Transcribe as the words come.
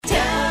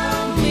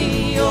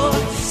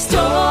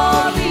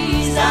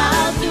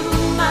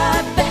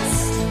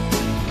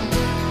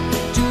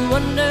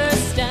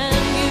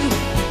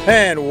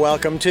And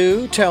welcome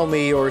to Tell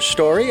Me Your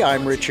Story.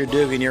 I'm Richard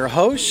Dugan, your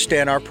host,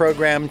 and our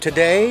program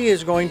today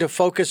is going to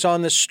focus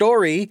on the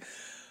story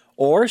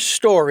or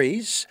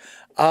stories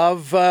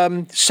of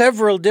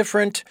several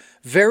different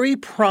very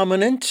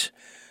prominent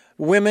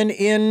women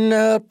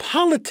in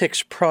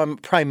politics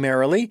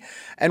primarily.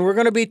 And we're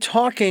going to be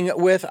talking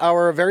with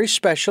our very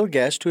special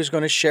guest who's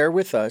going to share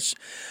with us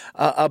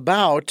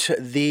about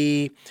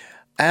the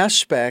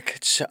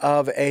aspects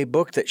of a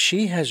book that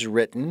she has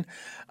written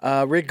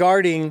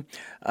regarding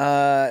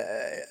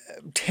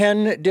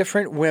 10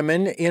 different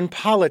women in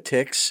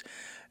politics.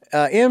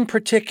 In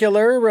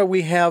particular,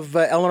 we have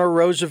Eleanor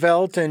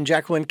Roosevelt and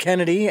Jacqueline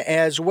Kennedy,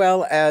 as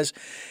well as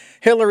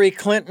Hillary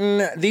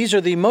Clinton. These are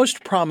the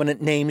most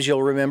prominent names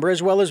you'll remember,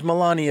 as well as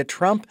Melania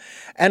Trump,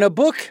 and a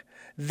book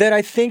that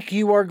I think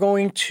you are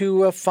going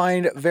to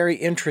find very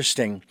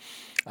interesting.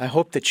 I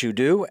hope that you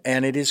do,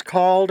 and it is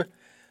called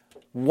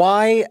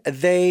Why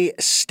They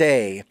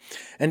Stay.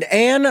 And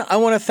Anne, I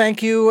want to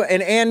thank you.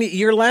 And Anne,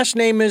 your last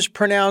name is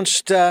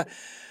pronounced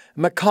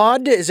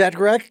McCod, is that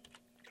correct?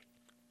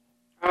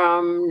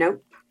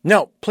 Nope.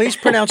 No, please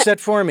pronounce that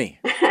for me.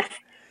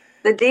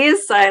 The D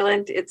is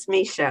silent. It's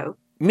Michaud.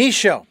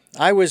 Michaud.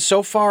 I was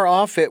so far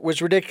off, it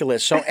was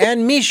ridiculous. So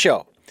Anne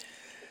Michaud.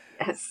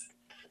 Yes.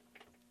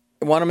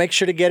 I want to make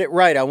sure to get it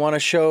right. I want to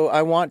show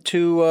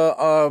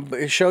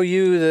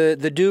you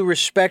the due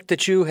respect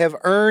that you have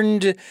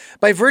earned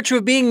by virtue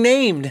of being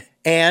named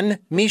Anne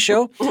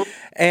Michaud.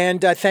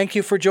 And thank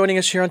you for joining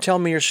us here on Tell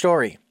Me Your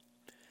Story.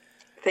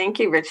 Thank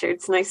you, Richard.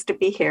 It's nice to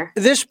be here.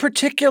 This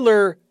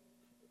particular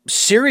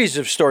series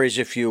of stories,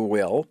 if you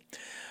will,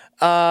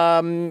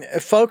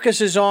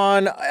 focuses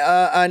on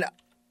I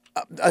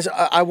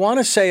want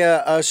to say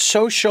a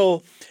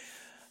social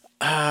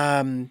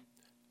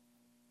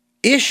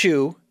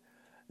issue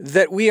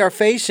that we are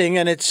facing,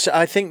 and it's,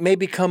 I think, may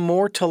become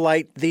more to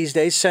light these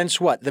days since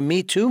what? The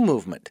Me Too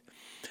movement.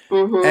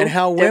 Mm-hmm, and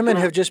how women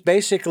have just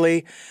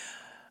basically,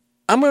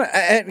 I'm going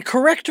to,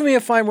 correct me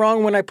if I'm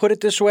wrong when I put it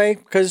this way,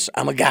 because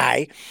I'm a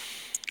guy.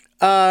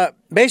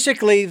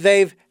 Basically,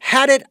 they've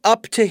had it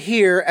up to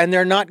here, and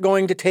they're not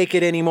going to take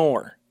it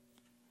anymore.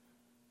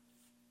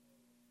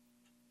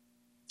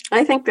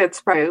 I think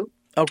that's true.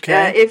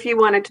 Okay. If you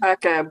want to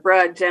talk a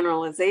broad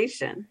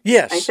generalization,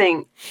 yes, I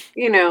think,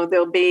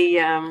 there'll be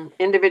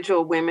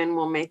individual women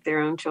will make their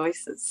own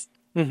choices.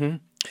 Mm-hmm.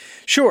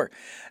 Sure.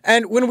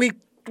 And when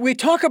we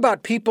talk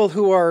about people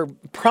who are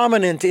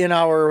prominent in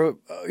our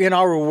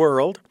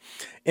world,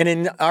 and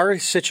in our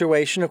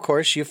situation, of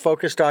course, you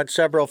focused on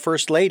several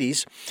first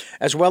ladies,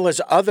 as well as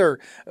other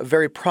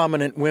very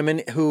prominent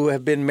women who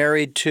have been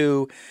married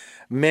to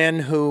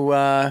men who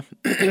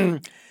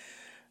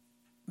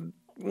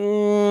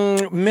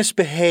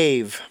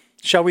misbehave,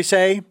 shall we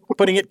say,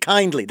 putting it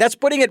kindly. That's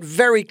putting it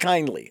very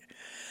kindly.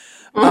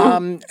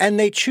 Mm-hmm. And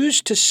they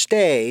choose to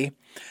stay.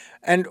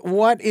 And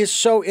what is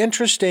so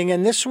interesting,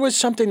 and this was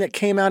something that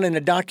came out in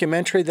a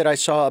documentary that I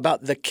saw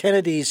about the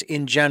Kennedys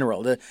in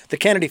general, the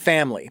Kennedy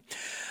family.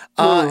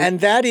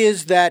 And that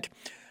is that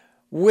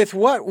with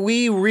what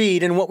we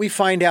read and what we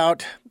find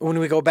out when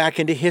we go back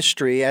into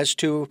history as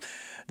to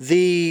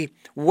the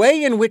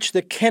way in which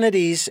the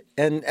Kennedys,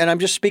 and I'm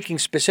just speaking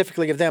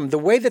specifically of them, the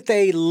way that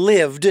they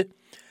lived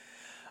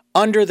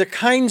under the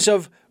kinds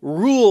of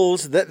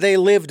rules that they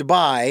lived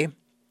by,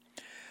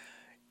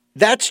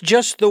 that's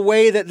just the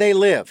way that they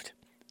lived.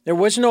 It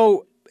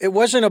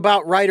wasn't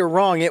about right or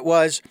wrong. It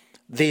was,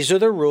 these are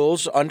the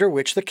rules under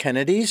which the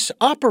Kennedys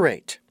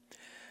operate.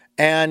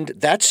 And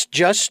that's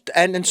just,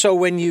 and so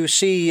when you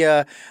see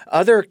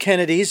other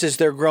Kennedys as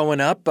they're growing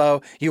up,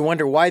 you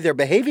wonder why they're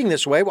behaving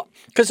this way. Well,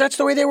 because that's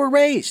the way they were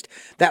raised.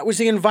 That was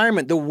the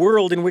environment, the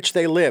world in which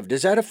they lived.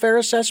 Is that a fair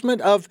assessment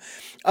of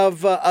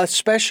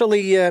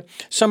especially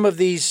some of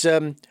these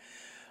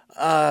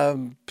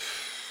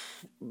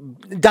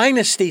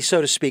dynasty,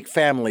 so to speak,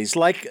 families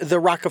like the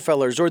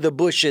Rockefellers or the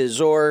Bushes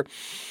or,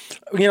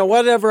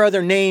 whatever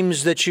other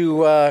names that you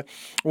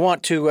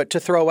want to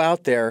throw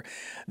out there,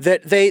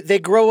 that they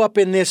grow up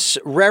in this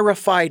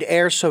rarefied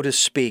air, so to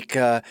speak,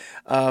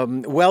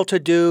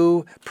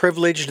 well-to-do,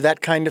 privileged,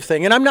 that kind of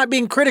thing. And I'm not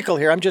being critical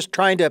here. I'm just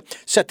trying to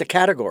set the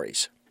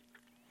categories.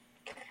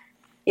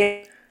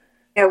 Yeah,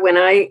 when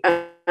I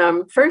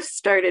first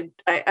started,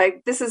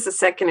 this is the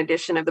second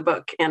edition of the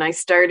book, and I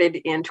started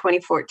in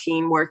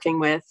 2014 working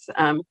with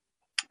a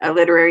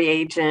literary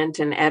agent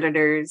and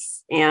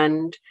editors.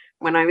 And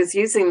when I was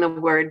using the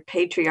word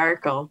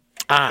patriarchal,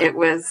 it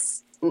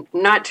was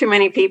not too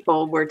many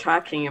people were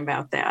talking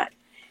about that.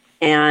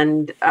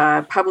 And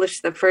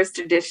published the first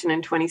edition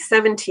in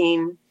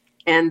 2017,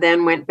 and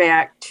then went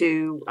back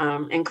to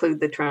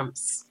include the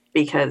Trumps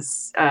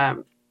because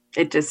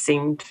it just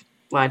seemed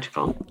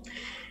logical.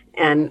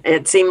 And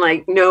it seemed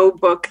like no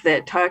book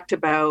that talked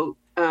about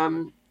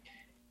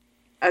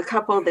a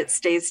couple that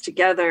stays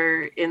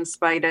together in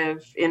spite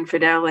of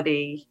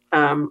infidelity,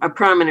 a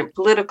prominent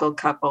political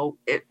couple,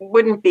 it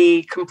wouldn't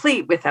be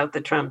complete without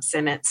the Trumps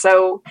in it.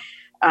 So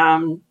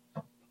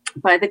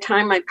by the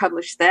time I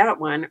published that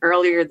one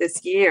earlier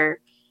this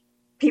year,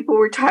 people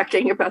were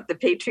talking about the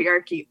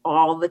patriarchy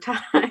all the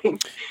time.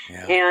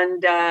 Yeah.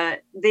 And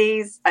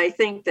I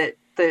think that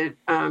the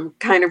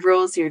kind of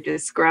rules you're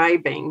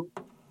describing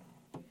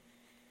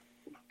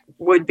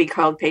would be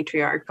called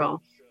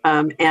patriarchal.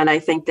 And I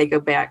think they go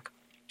back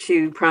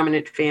to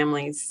prominent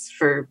families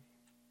for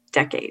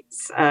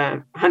decades,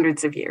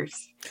 hundreds of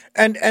years.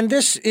 And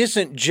this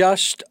isn't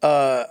just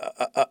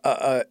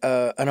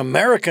an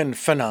American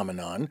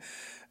phenomenon.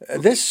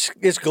 This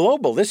is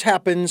global. This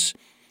happens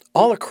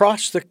all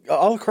across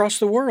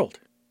the world.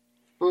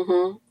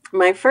 Mm-hmm.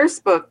 My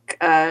first book,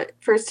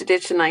 first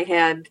edition, I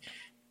had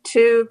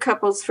 2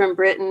 couples from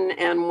Britain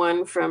and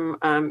 1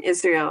 from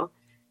Israel.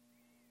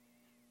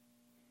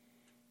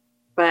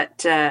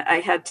 But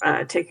I had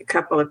to take a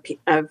couple of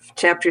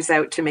chapters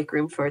out to make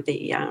room for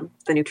the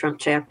new Trump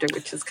chapter,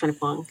 which is kind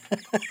of long.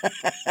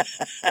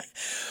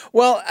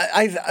 Well,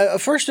 I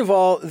first of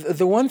all,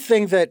 the one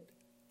thing that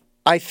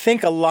I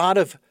think a lot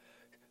of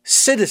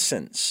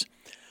citizens,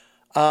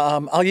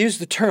 I'll use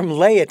the term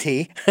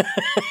laity,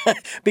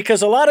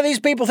 because a lot of these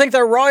people think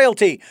they're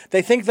royalty.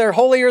 They think they're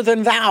holier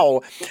than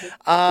thou.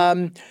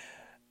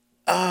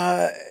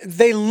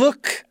 They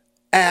look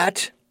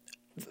at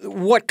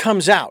what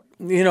comes out,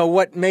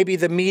 what maybe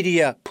the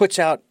media puts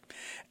out.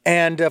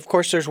 And of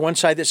course, there's one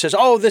side that says,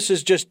 "Oh, this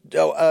is just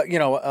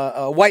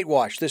a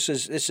whitewash. This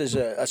is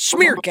a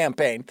smear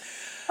campaign,"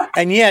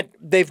 and yet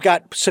they've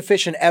got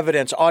sufficient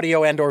evidence,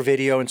 audio and/or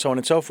video, and so on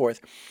and so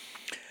forth.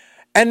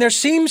 And there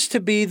seems to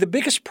be the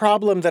biggest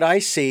problem that I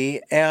see,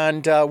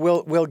 and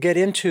we'll get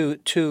into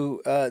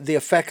the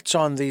effects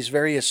on these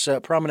various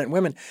prominent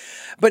women,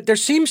 but there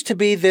seems to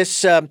be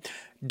this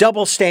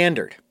double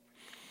standard.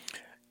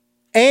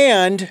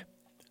 And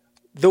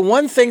the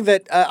one thing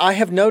that I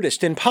have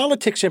noticed in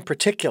politics in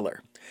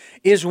particular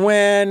is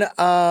when,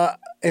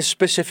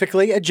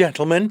 specifically a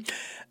gentleman,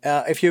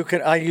 if you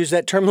can, I use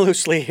that term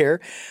loosely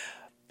here,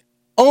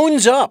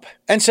 owns up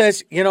and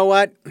says, "You know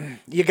what?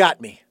 You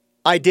got me.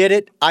 I did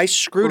it. I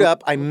screwed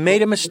up. I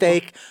made a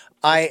mistake.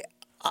 I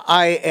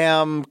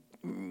am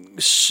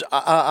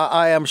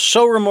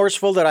so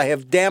remorseful that I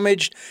have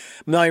damaged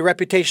my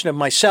reputation of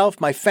myself,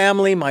 my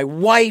family, my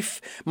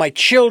wife, my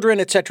children,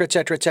 etc.,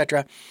 etc.,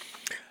 etc.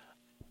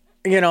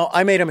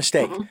 I made a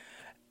mistake." Mm-hmm.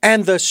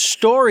 And the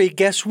story,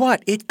 guess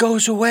what? It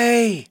goes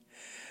away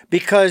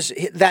because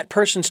that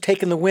person's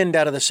taken the wind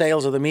out of the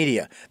sails of the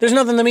media. There's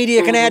nothing the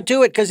media can add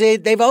to it because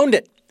they've owned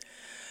it.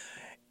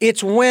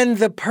 It's when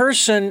the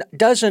person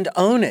doesn't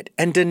own it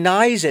and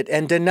denies it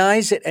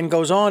and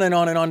goes on and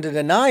on and on to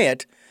deny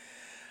it,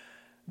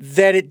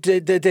 that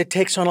it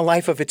takes on a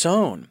life of its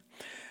own.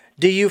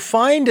 Do you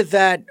find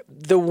that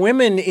the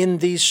women in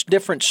these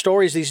different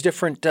stories, these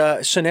different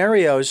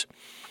scenarios,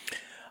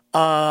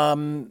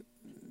 and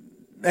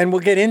we'll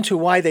get into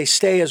why they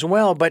stay as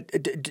well, but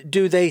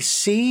do they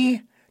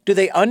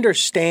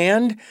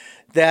understand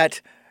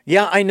that,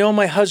 yeah, I know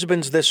my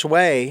husband's this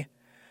way.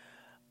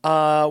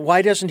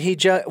 Why doesn't he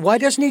just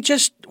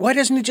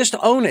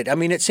own it? I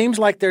mean, it seems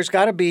like there's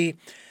got to be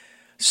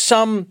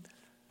some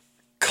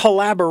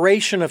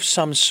collaboration of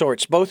some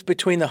sorts, both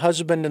between the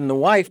husband and the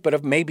wife,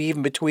 but maybe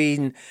even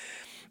between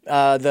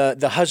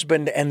the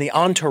husband and the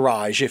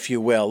entourage, if you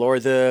will, or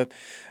the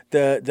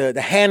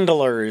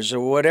handlers,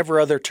 or whatever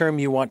other term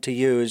you want to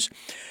use.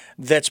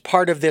 That's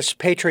part of this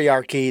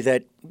patriarchy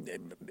that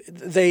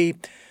they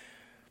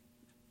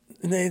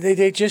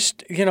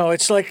just,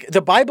 it's like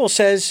the Bible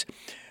says,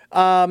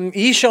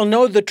 "Ye shall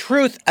know the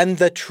truth, and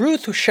the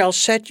truth shall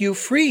set you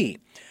free."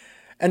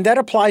 And that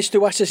applies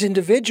to us as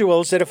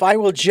individuals, that if I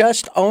will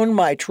just own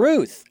my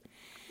truth,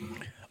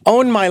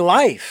 own my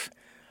life,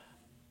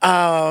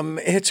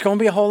 it's going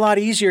to be a whole lot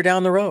easier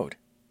down the road.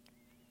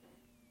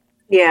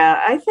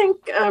 Yeah, I think,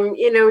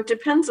 it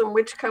depends on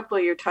which couple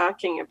you're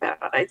talking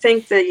about. I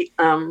think the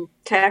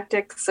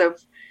tactics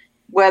of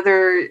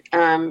whether,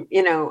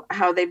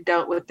 how they've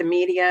dealt with the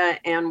media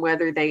and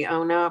whether they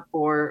own up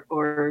or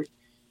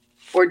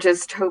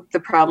just hope the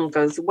problem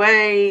goes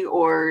away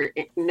or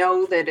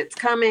know that it's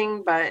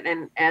coming,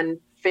 and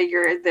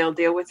figure they'll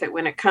deal with it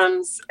when it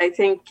comes. I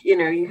think,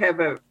 you have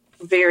a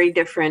very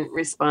different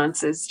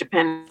responses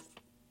depending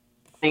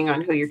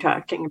on who you're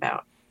talking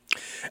about.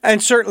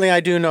 And certainly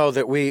I do know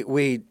that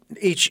we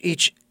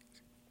each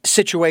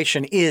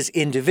situation is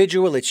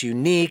individual, it's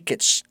unique,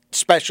 it's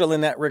special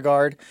in that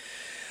regard.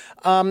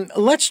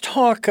 Let's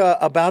talk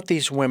about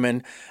these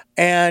women,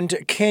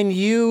 and can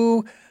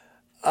you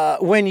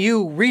when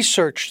you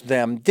researched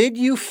them, did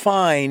you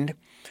find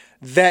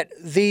that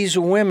these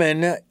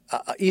women,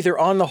 either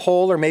on the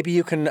whole, or maybe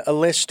you can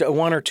list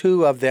 1 or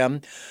 2 of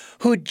them,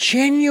 who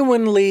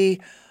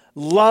genuinely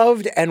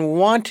loved and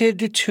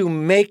wanted to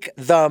make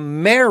the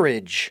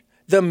marriage,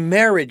 the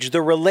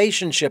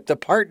relationship, the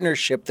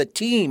partnership, the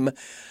team,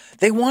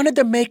 they wanted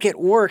to make it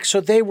work,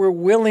 so they were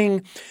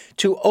willing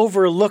to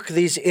overlook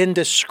these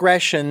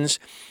indiscretions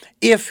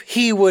if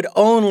he would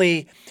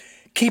only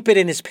keep it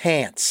in his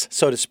pants,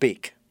 so to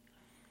speak?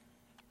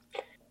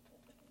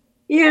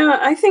 Yeah,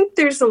 I think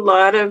there's a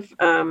lot of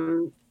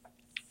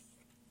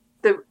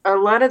a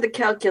lot of the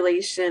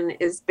calculation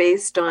is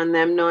based on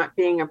them not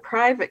being a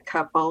private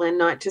couple and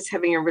not just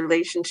having a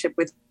relationship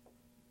with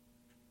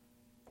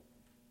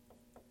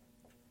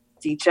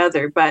each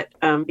other, but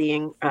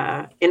being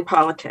in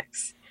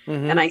politics.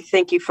 And I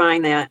think you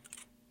find that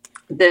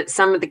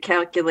some of the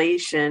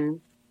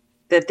calculation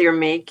that they're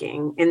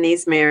making in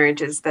these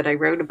marriages that I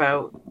wrote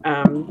about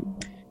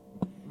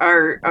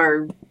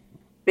are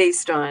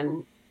based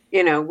on,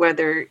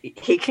 whether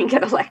he can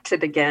get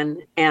elected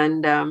again.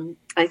 And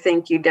I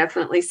think you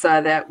definitely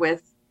saw that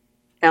with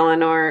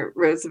Eleanor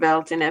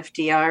Roosevelt and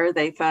FDR.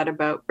 They thought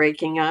about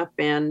breaking up,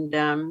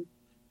 and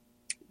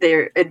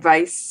their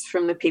advice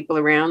from the people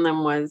around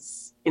them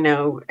was,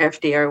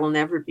 FDR will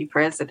never be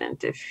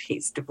president if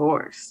he's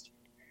divorced.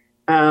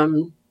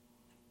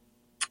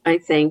 I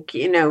think,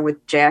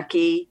 with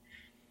Jackie,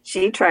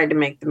 she tried to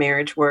make the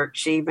marriage work.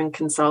 She even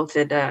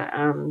consulted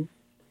a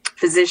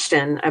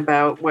physician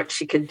about what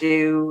she could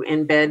do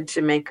in bed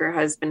to make her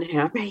husband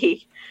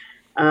happy,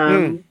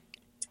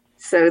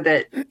 so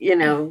that,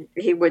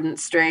 he wouldn't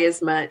stray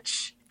as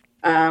much.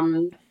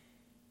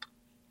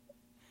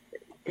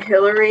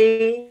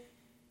 Hillary,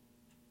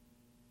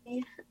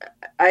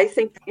 I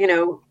think,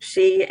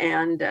 she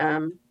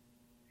and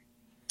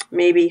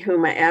maybe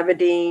Huma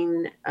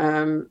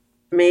Abedin,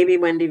 maybe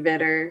Wendy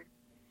Vetter,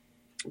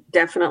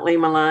 definitely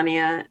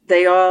Melania,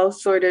 they all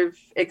sort of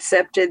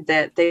accepted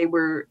that they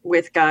were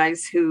with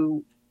guys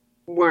who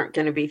weren't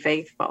going to be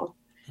faithful.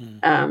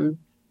 And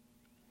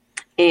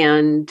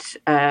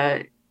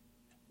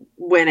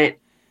when it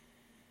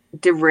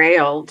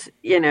derailed,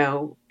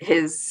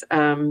 his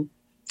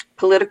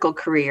political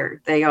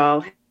career, they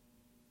all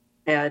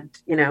had,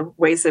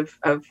 ways of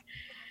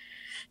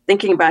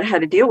thinking about how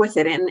to deal with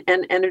it,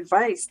 and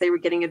advice. They were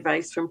getting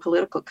advice from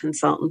political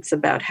consultants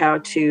about how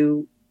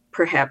to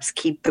perhaps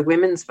keep the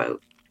women's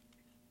vote.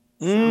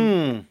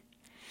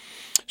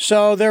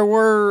 So there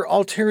were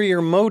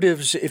ulterior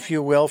motives, if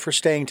you will, for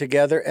staying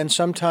together, and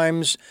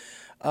sometimes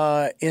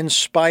in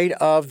spite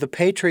of the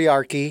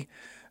patriarchy,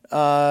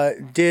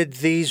 did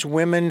these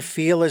women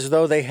feel as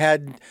though they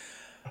had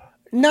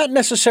not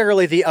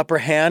necessarily the upper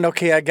hand?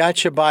 Okay, I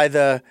got you by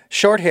the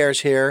short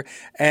hairs here,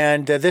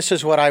 and this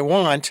is what I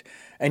want,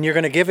 and you're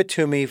going to give it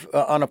to me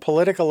on a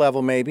political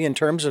level, maybe, in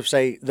terms of,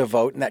 say, the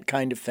vote and that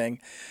kind of thing.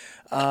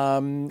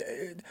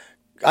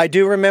 I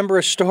do remember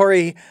a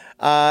story,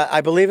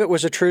 I believe it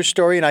was a true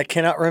story, and I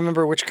cannot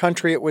remember which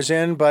country it was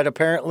in, but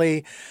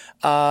apparently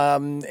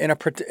in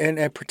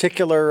a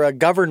particular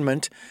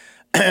government,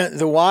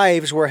 the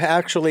wives were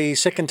actually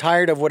sick and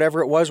tired of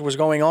whatever it was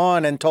going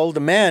on, and told the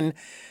men,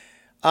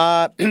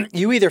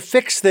 you either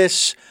fix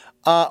this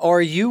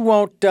or you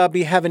won't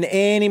be having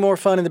any more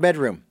fun in the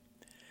bedroom.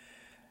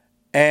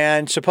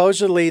 And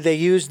supposedly they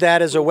used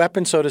that as a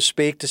weapon, so to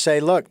speak, to say,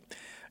 look,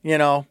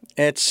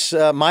 it's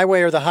my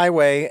way or the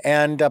highway.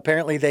 And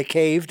apparently they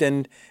caved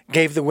and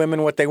gave the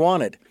women what they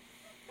wanted.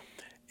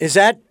 Is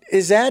that?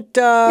 Yeah,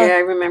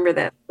 I remember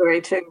that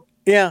story too.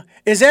 Yeah.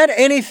 Is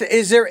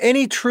there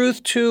any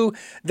truth to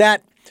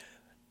that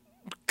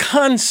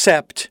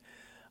concept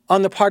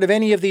on the part of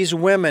any of these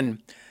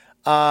women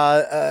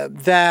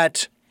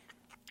that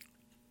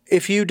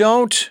if you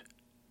don't,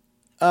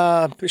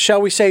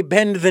 shall we say,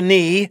 bend the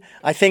knee,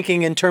 I'm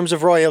thinking in terms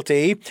of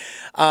royalty,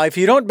 if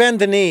you don't bend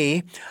the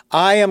knee,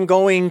 I am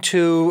going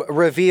to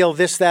reveal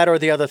this, that, or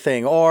the other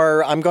thing,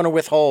 or I'm going to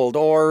withhold,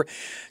 or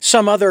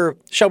some other,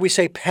 shall we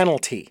say,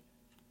 penalty.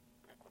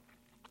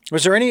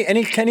 Was there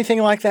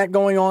anything like that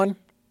going on?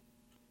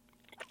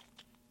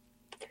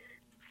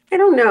 I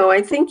don't know.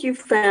 I think you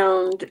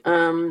found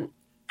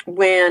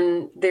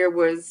when there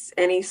was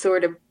any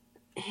sort of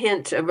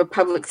hint of a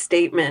public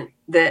statement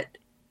that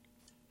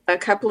a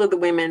couple of the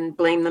women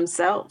blamed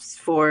themselves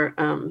for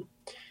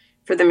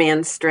the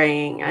man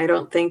straying. I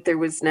don't think there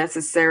was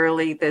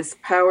necessarily this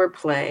power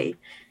play.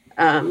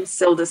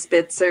 Silda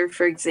Spitzer,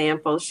 for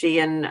example,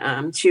 she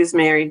was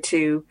married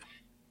to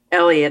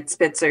Eliot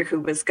Spitzer,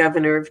 who was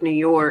governor of New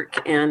York,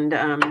 and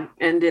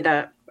ended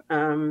up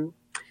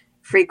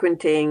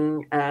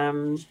frequenting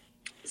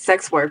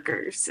sex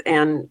workers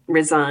and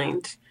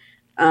resigned.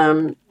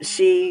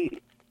 She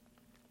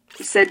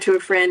said to a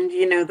friend,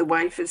 the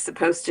wife is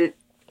supposed to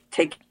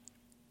take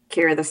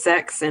care of the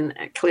sex, and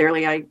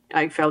clearly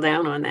I fell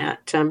down on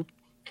that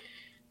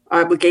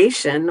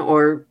obligation,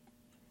 or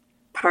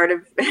part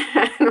of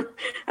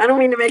I don't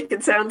mean to make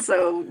it sound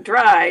so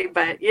dry,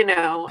 but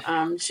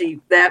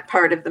that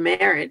part of the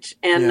marriage.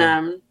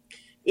 And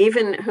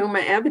even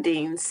Huma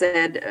Abedin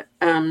said,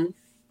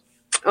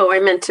 I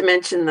meant to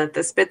mention that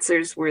the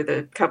Spitzers were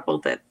the couple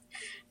that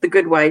The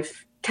Good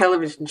Wife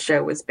television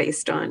show was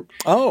based on.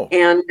 Oh.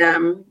 And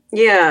and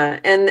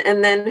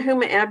then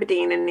Huma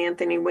Abedin and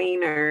Anthony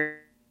Weiner.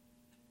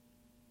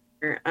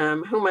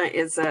 Huma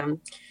is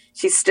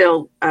she's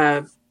still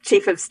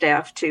chief of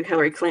staff to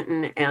Hillary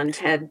Clinton and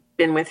had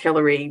been with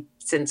Hillary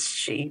since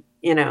she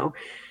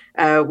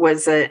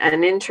was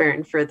an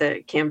intern for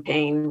the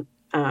campaign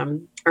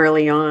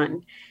early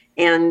on.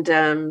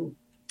 And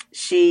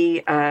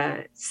she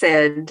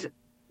said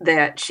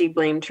that she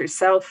blamed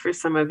herself for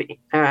some of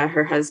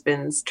her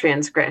husband's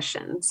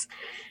transgressions,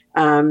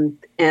 and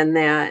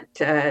that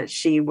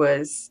she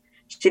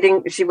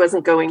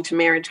wasn't going to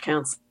marriage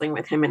counseling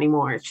with him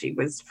anymore. She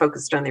was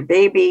focused on their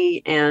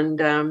baby,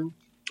 and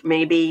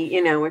maybe,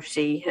 if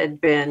she had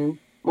been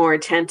more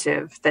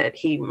attentive, that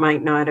he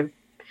might not have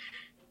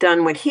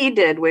done what he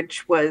did,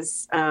 which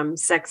was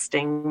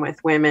sexting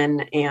with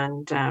women,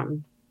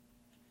 and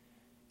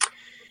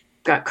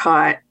got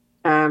caught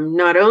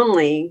not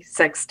only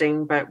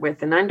sexting, but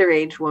with an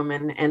underage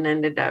woman, and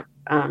ended up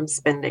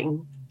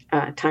spending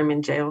time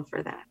in jail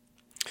for that.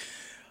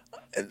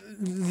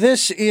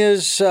 This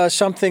is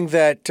something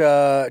that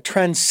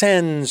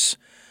transcends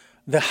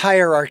the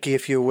hierarchy,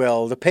 if you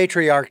will, the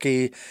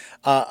patriarchy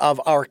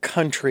of our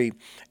country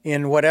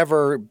in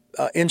whatever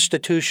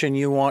institution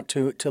you want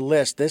to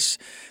list. This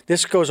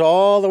goes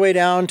all the way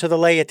down to the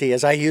laity,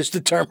 as I used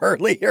the term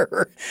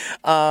earlier,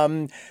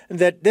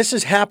 that this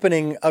is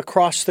happening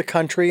across the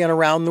country and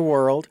around the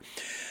world.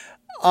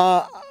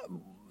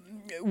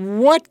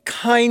 What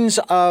kinds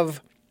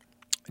of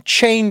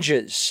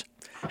changes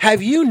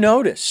have you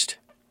noticed,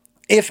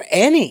 if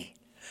any,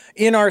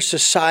 in our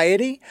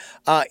society,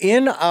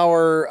 in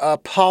our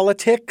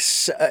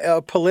politics,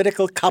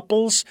 political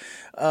couples,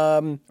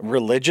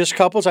 religious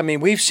couples? I mean,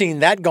 we've seen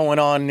that going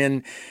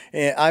on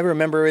I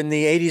remember in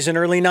the 80s and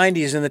early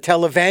 90s, in the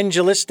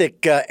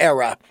televangelistic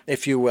era,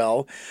 if you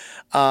will,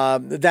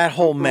 that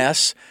whole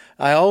mess.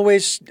 I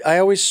always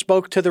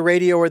spoke to the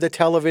radio or the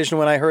television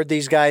when I heard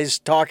these guys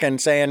talking,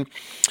 saying,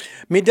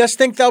 "Me does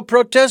think thou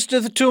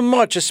protesteth too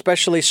much,"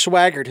 especially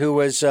Swaggart, who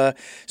was, the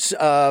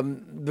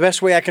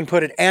best way I can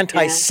put it,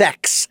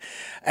 anti-sex.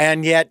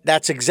 And yet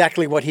that's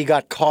exactly what he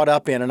got caught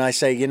up in. And I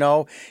say,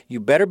 you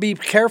better be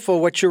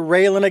careful what you're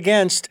railing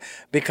against,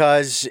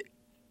 because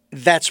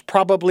that's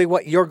probably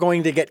what you're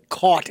going to get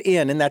caught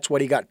in, and that's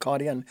what he got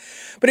caught in.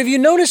 But have you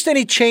noticed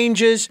any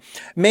changes,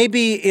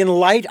 maybe in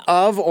light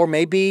of, or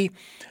maybe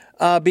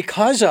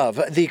because of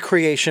the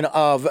creation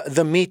of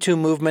the Me Too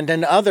movement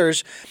and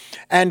others,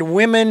 and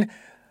women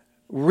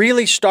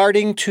really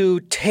starting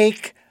to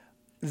take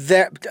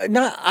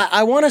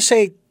I want to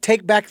say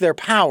take back their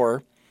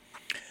power,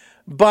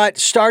 but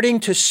starting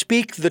to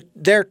speak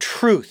their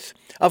truth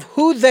of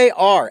who they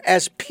are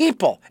as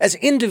people, as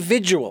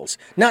individuals,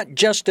 not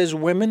just as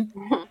women?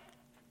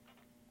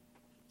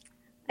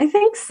 I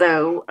think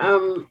so.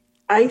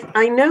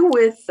 I know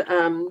with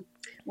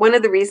one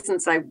of the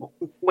reasons I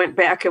went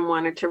back and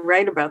wanted to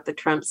write about the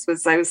Trumps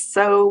was I was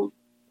so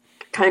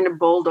kind of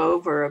bowled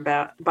over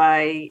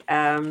by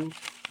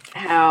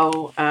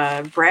how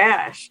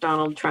brash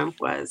Donald Trump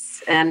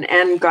was,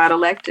 and got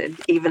elected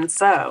even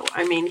so.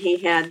 I mean, he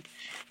had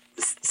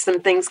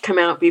some things come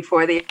out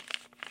before the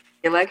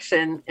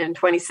election in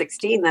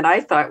 2016 that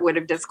I thought would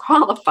have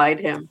disqualified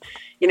him.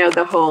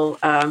 The whole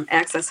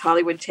Access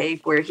Hollywood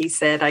tape where he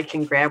said, "I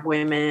can grab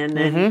women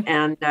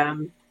and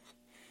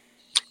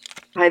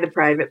buy the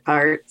private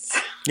parts."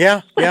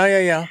 Yeah.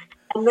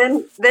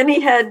 And then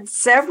he had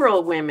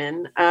several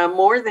women,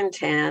 more than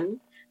 10,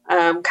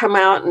 come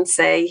out and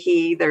say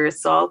he either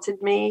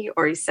assaulted me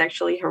or he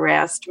sexually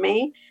harassed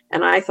me.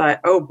 And I thought,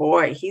 oh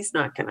boy, he's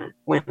not going to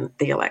win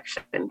the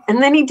election.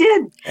 And then he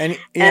did.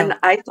 And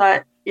I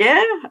thought,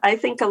 I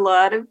think a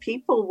lot of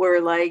people were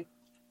like,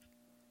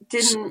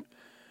 didn't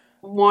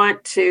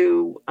want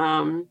to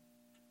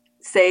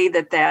say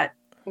that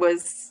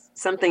was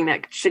something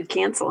that should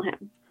cancel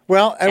him.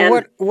 Well,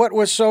 and what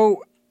was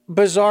so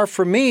bizarre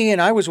for me,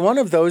 and I was one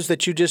of those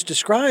that you just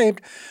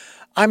described,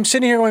 I'm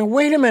sitting here going,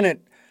 wait a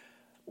minute,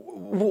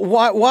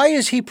 why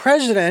is he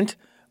president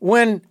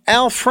when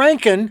Al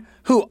Franken,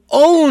 who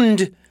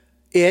owned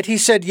it, he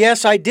said,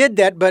 yes, I did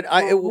that, but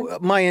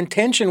my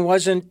intention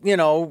wasn't,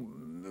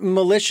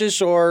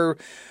 malicious or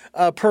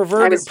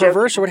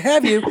perverse or what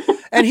have you,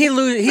 and he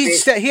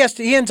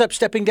ends up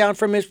stepping down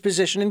from his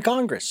position in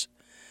Congress.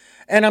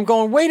 And I'm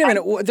going, wait a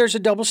minute, there's a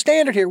double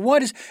standard here.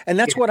 And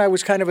that's what I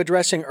was kind of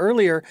addressing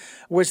earlier,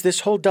 was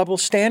this whole double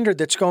standard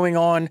that's going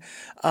on,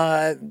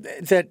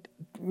 that,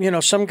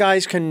 some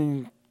guys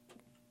can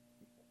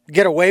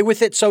get away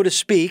with it, so to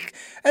speak,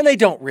 and they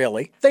don't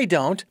really. They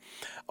don't.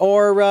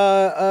 Or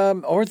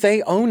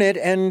they own it,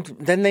 and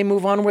then they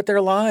move on with their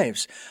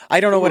lives. I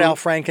don't know what Al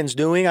Franken's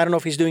doing. I don't know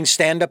if he's doing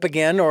stand-up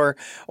again, or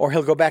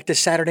he'll go back to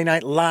Saturday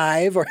Night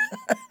Live, or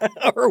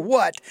or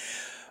what.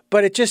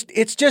 But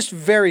it's just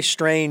very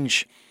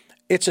strange.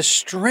 It's a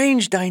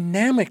strange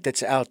dynamic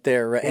that's out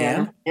there,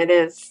 Anne. Yeah, it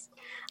is.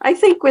 I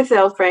think with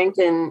Al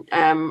Franken,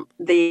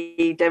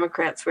 the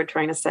Democrats were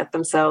trying to set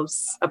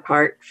themselves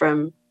apart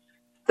from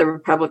the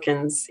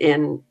Republicans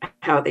in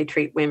how they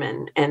treat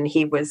women, and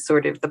he was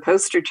sort of the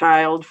poster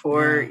child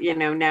for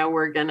now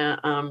we're gonna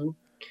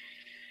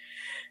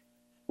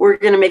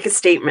make a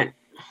statement.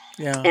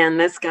 Yeah. And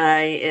this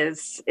guy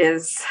is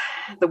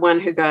the one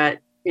who got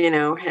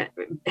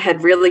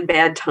had really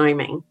bad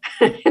timing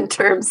in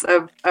terms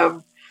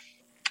of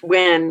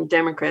when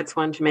Democrats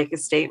wanted to make a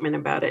statement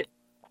about it.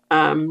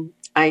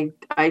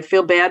 I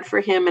feel bad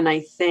for him, and I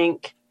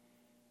think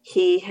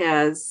he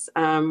has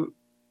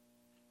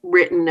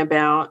written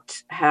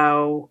about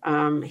how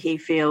he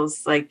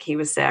feels like he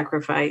was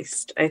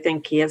sacrificed. I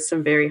think he has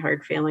some very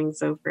hard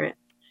feelings over it.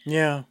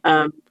 Yeah.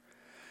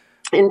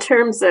 In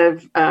terms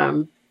of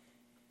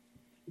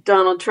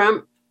Donald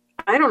Trump,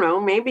 I don't know,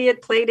 maybe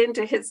it played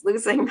into his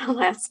losing the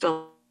last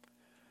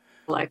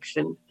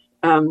election,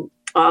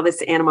 all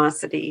this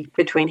animosity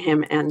between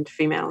him and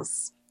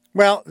females.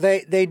 Well,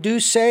 they do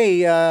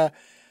say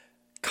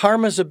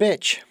karma's a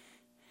bitch.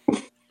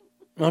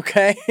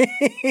 Okay.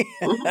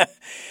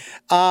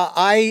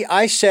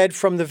 I said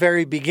from the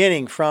very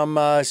beginning, from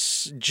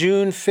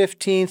June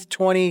 15th,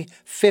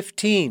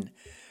 2015,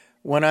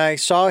 when I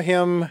saw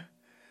him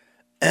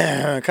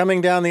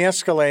coming down the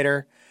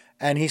escalator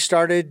and he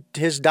started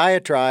his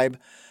diatribe,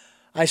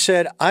 I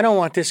said, I don't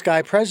want this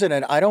guy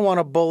president. I don't want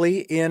a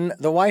bully in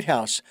the White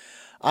House.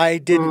 I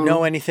didn't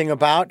know anything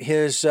about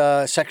his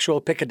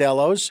sexual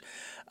picadillos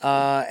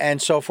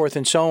and so forth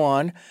and so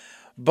on.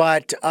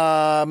 But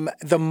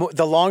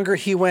the longer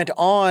he went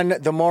on,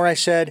 the more I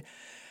said,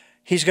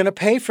 he's going to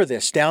pay for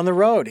this down the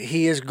road.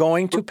 He is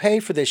going to pay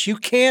for this. You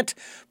can't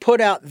put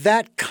out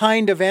that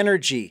kind of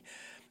energy,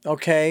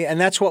 okay?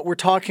 And that's what we're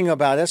talking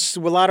about. That's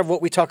a lot of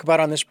what we talk about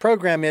on this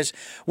program is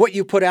what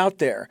you put out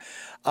there.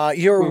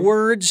 Your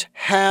words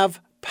have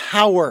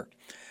power.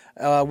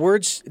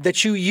 Words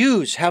that you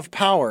use have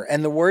power.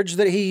 And the words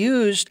that he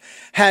used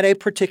had a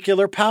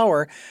particular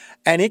power,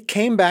 and it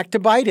came back to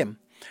bite him.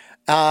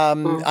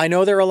 I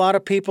know there are a lot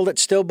of people that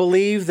still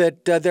believe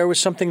that there was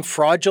something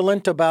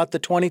fraudulent about the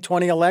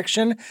 2020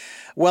 election.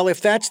 Well, if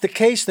that's the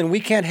case, then we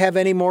can't have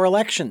any more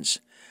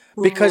elections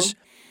because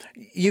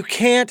you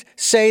can't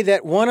say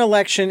that one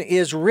election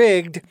is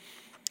rigged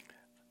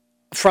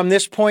from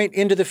this point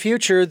into the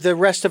future. The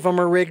rest of them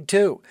are rigged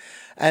too.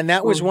 And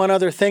that was one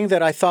other thing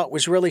that I thought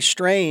was really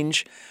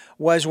strange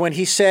was when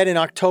he said in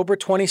October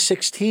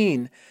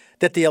 2016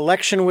 that the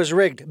election was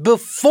rigged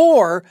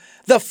before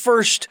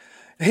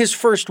his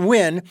first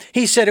win,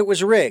 he said it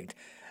was rigged.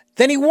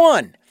 Then he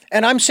won.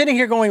 And I'm sitting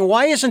here going,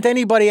 why isn't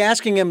anybody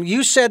asking him,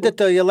 you said that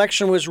the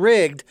election was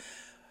rigged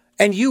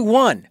and you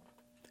won.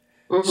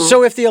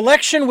 So if the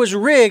election was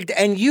rigged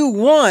and you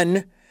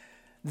won,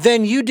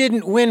 then you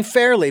didn't win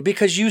fairly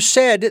because you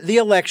said the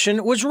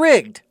election was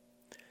rigged.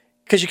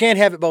 Because you can't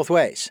have it both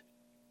ways.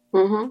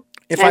 If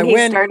and I he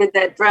win, started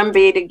that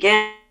drumbeat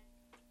again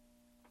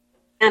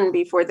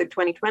before the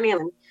 2020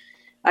 election.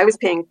 I was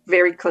paying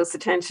very close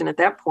attention at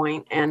that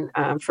point, and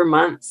for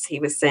months he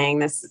was saying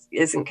this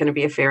isn't going to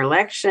be a fair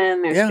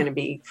election. There's going to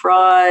be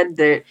fraud.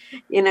 The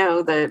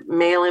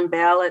mail-in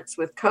ballots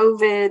with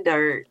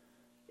COVID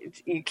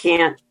you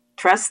can't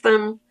trust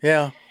them.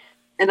 Yeah,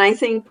 and I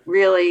think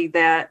really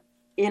that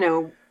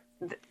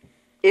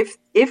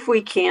if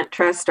we can't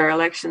trust our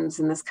elections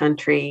in this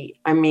country,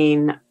 I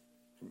mean,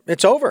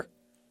 it's over.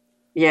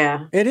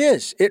 Yeah, it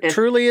is. It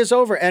truly is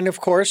over, and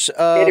of course, it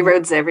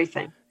erodes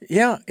everything.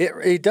 Yeah,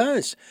 it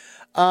does.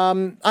 I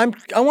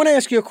want to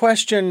ask you a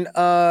question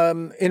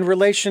in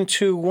relation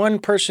to one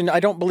person. I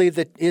don't believe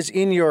that is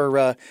in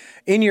your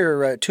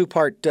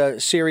two-part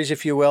series,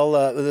 if you will,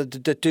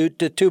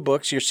 the two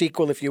books, your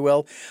sequel, if you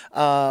will,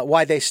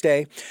 Why They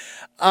Stay.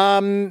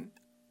 Mario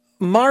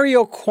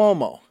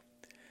Cuomo.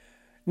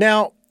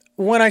 Now,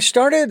 when I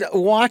started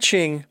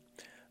watching,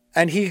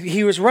 and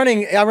he was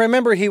running, I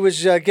remember he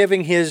was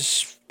giving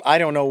his, I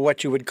don't know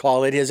what you would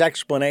call it, his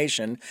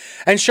explanation,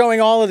 and showing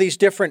all of these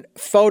different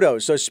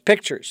photos, those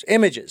pictures,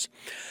 images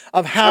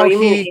of how you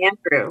mean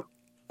Andrew?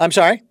 I'm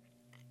sorry?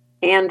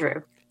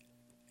 Andrew.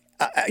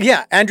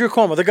 Yeah, Andrew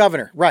Cuomo, the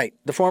governor, right?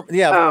 The former,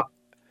 yeah. Oh,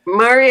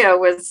 Mario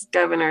was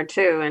governor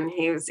too, and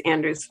he was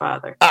Andrew's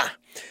father.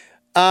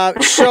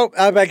 So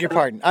I beg your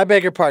pardon.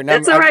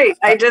 That's all right.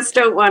 I just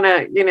don't want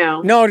to,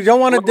 No, don't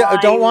want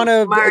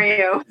to.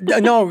 Mario.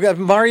 No,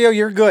 Mario,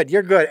 you're good.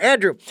 You're good.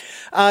 Andrew.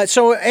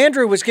 So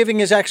Andrew was giving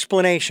his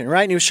explanation,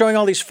 right? And he was showing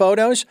all these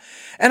photos.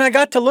 And I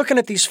got to looking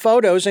at these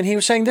photos and he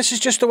was saying, this is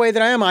just the way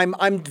that I am.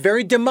 I'm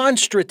very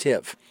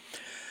demonstrative.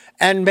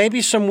 And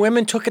maybe some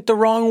women took it the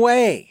wrong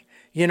way,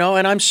 and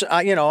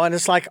and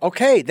it's like,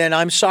 okay, then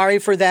I'm sorry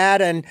for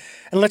that. And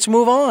let's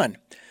move on.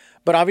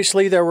 But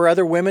obviously there were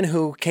other women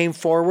who came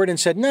forward and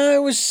said, no,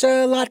 it was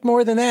a lot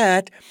more than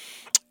that.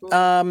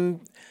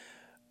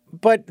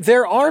 But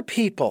there are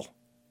people,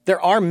 there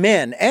are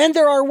men, and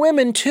there are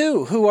women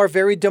too, who are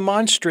very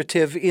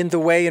demonstrative in the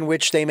way in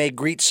which they may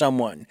greet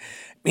someone.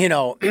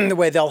 The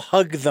way they'll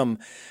hug them.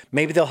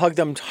 Maybe they'll hug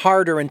them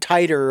harder and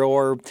tighter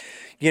or,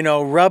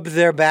 rub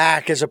their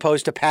back as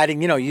opposed to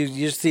patting.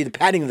 You see the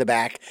patting of the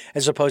back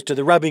as opposed to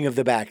the rubbing of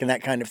the back and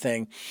that kind of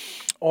thing.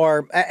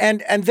 Or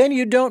and then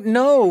you don't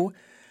know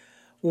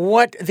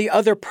what the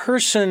other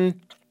person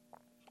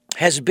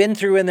has been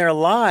through in their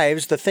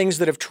lives, the things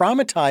that have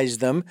traumatized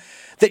them,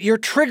 that you're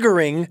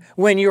triggering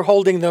when you're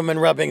holding them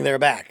and rubbing their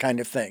back kind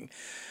of thing.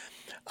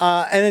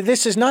 And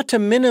this is not to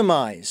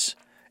minimize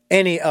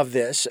any of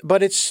this,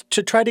 but it's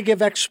to try to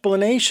give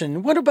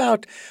explanation. What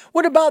about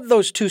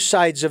those two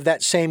sides of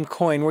that same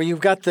coin, where you've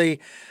got the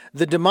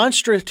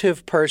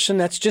demonstrative person,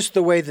 that's just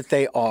the way that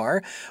they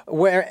are,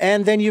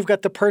 and then you've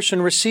got the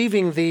person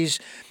receiving these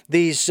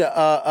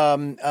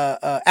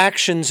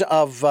actions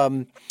of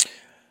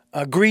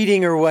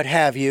greeting or what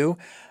have you,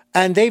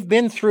 and they've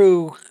been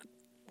through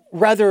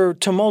rather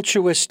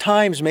tumultuous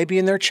times, maybe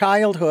in their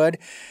childhood,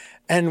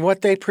 and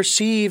what they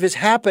perceive is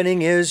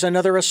happening is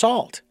another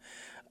assault.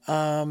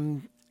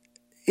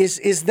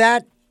 Is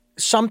that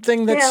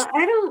something that's...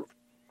 Yeah,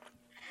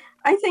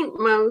 I think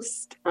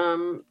most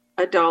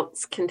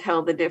adults can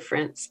tell the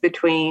difference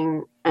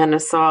between an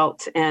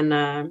assault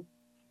and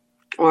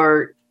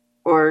or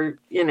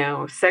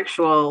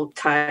sexual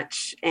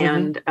touch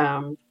and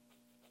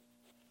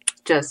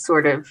just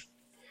sort of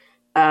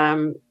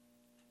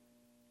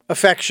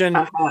affection,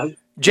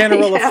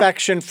 general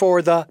affection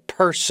for the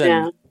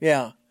person.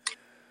 Yeah.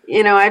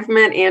 I've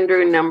met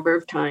Andrew a number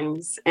of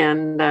times,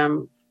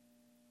 and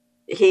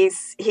he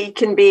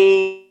can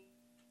be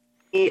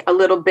a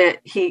little bit,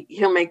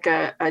 he'll make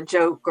a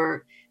joke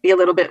or be a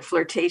little bit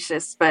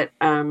flirtatious, but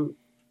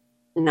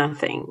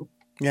nothing.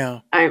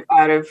 Yeah. I'm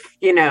out of,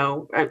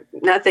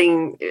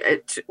 nothing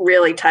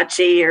really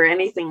touchy or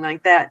anything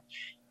like that.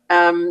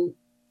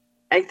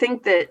 I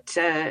think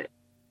that,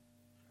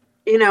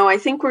 I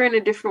think we're in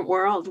a different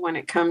world when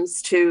it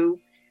comes to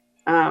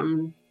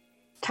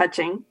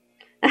touching.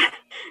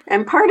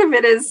 And part of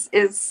it is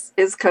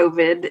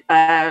COVID.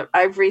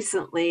 I've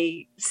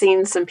recently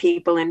seen some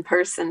people in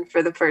person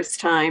for the first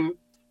time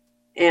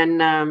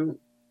in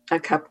a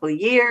couple of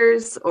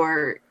years,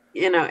 or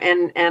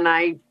and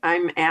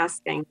I'm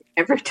asking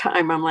every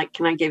time. I'm like,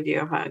 can I give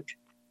you a hug?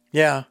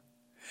 Yeah,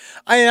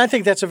 I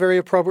think that's a very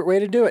appropriate way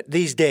to do it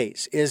these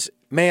days. Is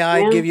may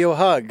I give you a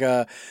hug?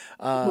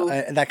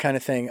 That kind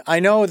of thing. I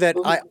know that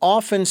I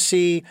often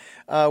see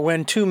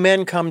when two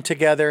men come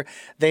together,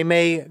 they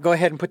may go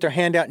ahead and put their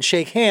hand out and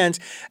shake hands,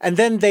 and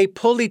then they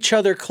pull each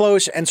other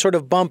close and sort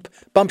of bump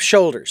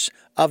shoulders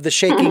of the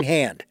shaking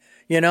hand,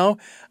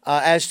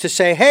 as to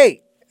say,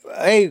 hey,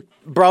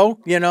 bro,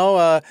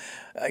 it's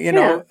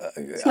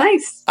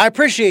nice. I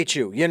appreciate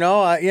you.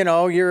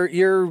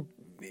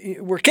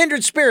 We're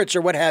kindred spirits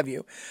or what have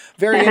you.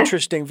 Very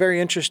interesting.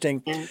 Very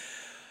interesting. Yeah.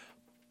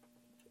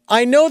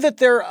 I know that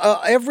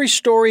every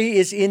story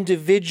is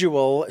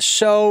individual.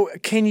 So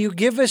can you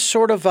give us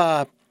sort of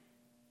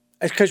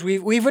because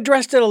we've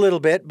addressed it a little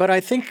bit, but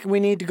I think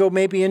we need to go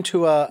maybe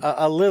into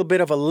a little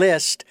bit of a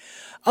list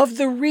of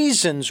the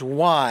reasons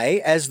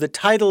why, as the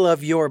title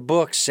of your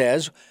book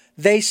says,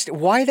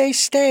 why they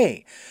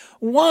stay.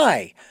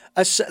 Why?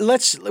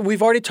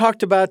 We've already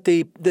talked about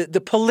the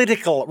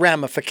political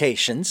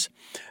ramifications.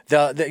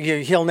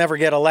 He'll never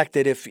get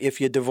elected if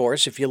you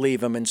divorce, if you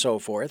leave him, and so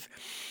forth.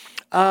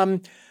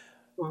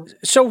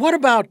 So what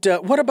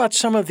about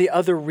some of the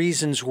other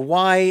reasons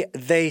why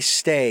they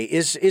stay?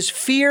 Is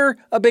fear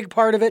a big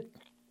part of it?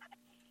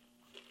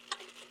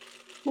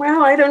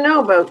 Well, I don't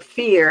know about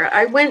fear.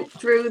 I went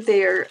through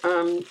their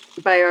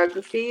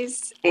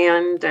biographies,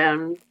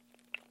 and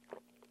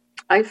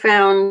I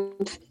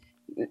found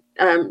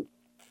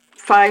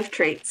 5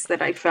 traits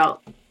that I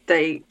felt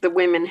the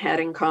women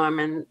had in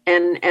common,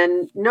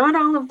 and not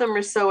all of them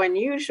are so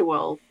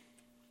unusual,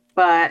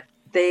 but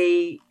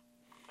they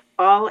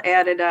all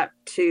added up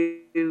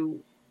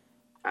to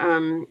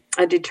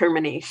a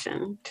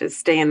determination to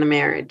stay in the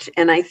marriage.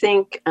 And I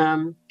think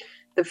the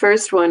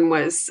first one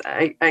was,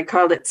 I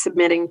called it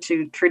submitting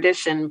to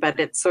tradition, but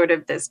it's sort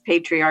of this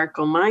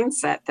patriarchal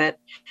mindset that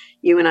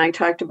you and I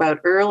talked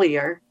about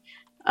earlier.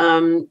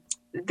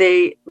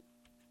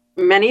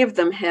 Many of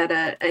them had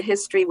a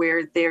history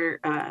where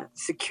their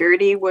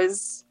security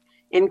was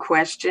in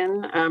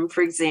question.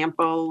 For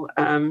example,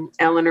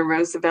 Eleanor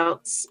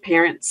Roosevelt's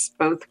parents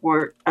both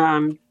were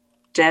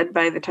dead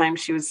by the time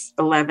she was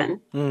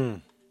 11.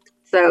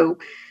 So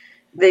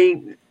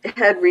they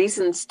had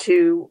reasons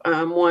to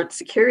want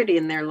security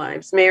in their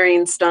lives.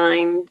 Marion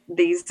Stein,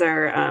 these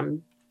are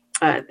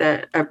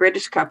a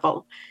British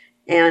couple,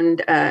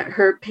 and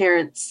her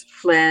parents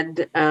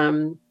fled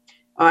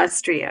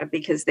Austria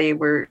because they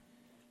were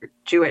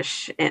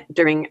Jewish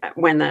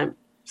when the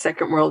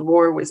Second World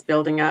War was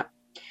building up.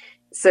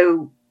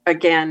 So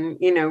again,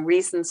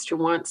 reasons to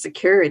want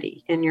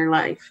security in your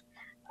life.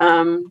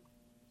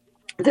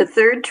 The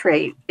third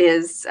trait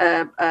is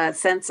a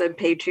sense of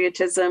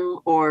patriotism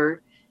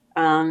or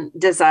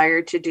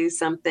desire to do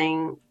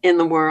something in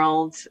the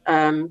world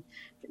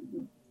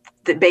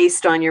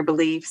based on your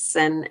beliefs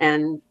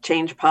and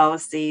change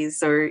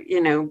policies, or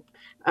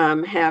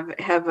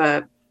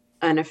have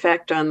an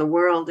effect on the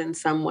world in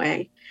some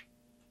way.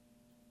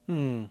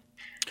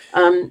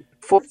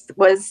 Fourth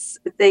was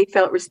they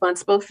felt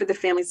responsible for the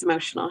family's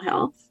emotional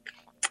health.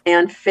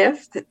 And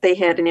fifth, they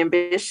had an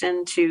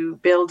ambition to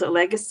build a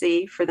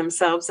legacy for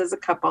themselves as a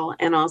couple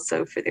and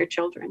also for their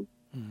children.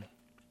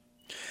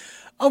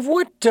 Of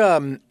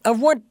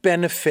what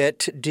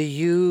benefit do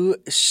you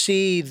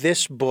see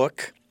this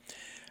book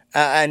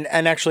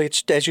And actually,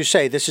 it's, as you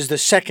say, this is the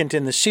second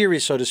in the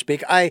series, so to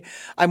speak.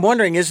 I'm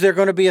wondering, is there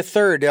going to be a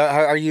third?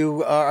 Are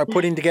you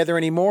putting together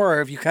any more, or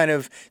have you kind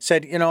of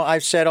said,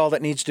 I've said all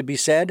that needs to be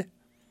said?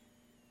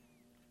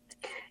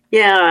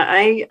 Yeah,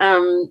 I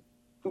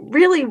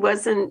really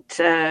wasn't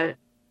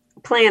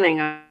planning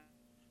on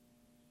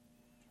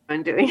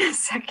doing a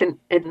second,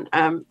 and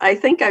I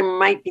think I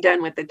might be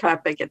done with the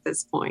topic at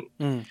this point.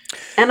 And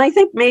I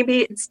think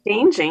maybe it's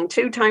changing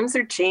too. Times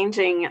are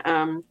changing.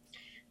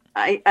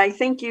 I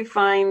think you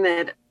find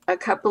that a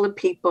couple of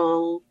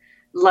people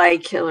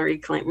like Hillary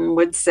Clinton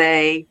would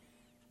say,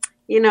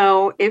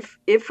 if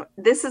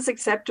this is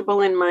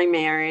acceptable in my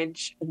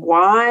marriage,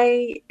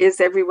 why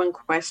is everyone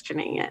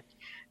questioning it?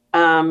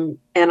 And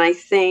I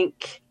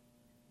think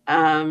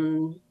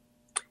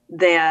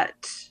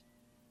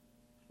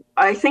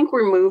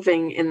we're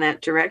moving in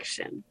that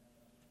direction.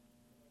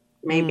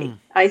 Maybe.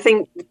 I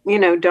think,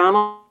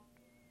 Donald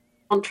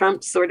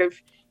Trump sort of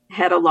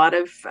had a lot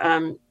of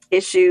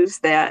issues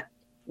that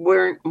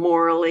weren't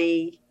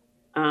morally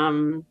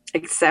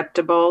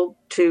acceptable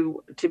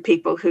to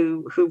people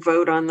who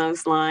vote on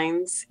those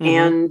lines.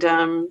 And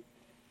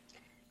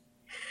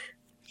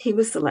he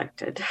was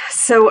elected.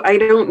 So I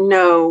don't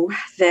know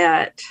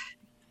that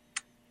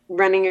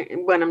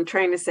what I'm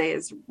trying to say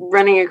is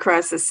running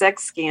across a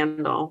sex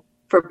scandal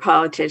for a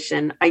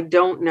politician, I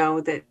don't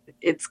know that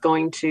it's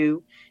going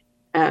to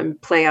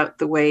play out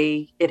the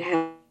way it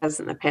has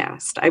in the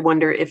past. I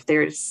wonder if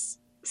there's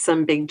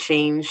some big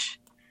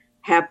change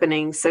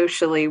happening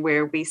socially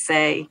where we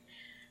say,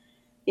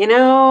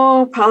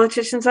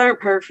 politicians aren't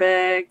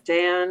perfect,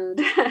 and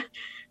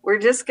we're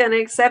just going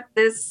to accept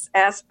this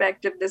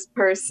aspect of this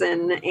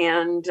person.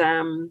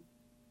 And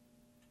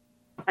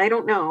I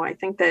don't know. I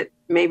think that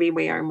maybe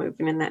we are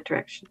moving in that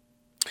direction.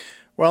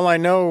 Well, I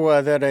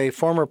know that a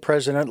former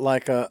president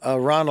like a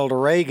Ronald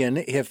Reagan,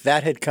 if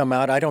that had come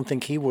out, I don't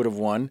think he would have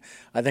won.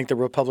 I think the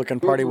Republican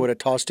Party would have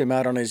tossed him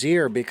out on his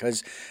ear,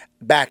 because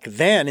back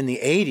then in the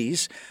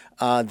 80s,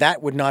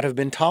 that would not have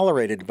been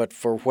tolerated. But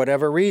for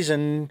whatever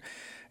reason,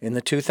 in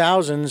the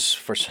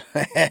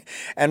 2000s,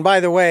 and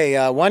by the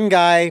way, one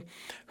guy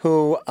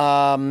who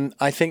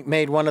I think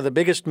made one of the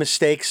biggest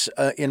mistakes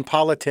in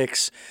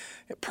politics,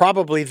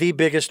 probably the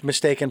biggest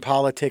mistake in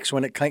politics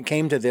when it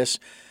came to this,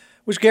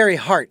 was Gary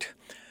Hart.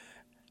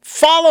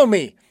 Follow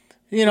me,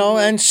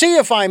 and see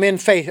if I'm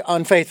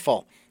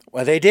unfaithful.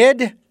 Well, they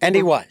did, and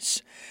he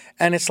was.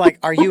 And it's like,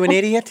 are you an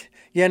idiot?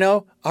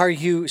 Are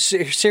you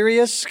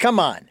serious? Come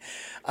on.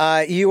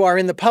 You are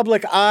in the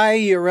public eye.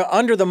 You're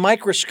under the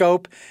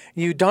microscope.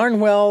 You darn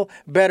well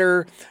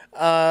better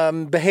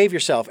behave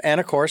yourself. And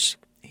of course,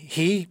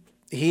 he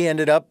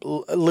ended up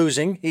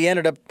losing. He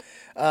ended up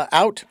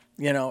out.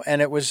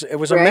 And it was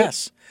a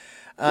mess.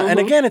 And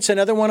again, it's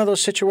another one of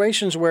those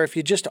situations where if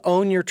you just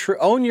own your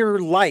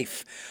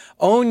life,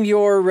 own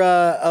your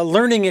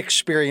learning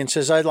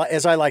experiences,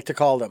 as I like to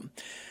call them,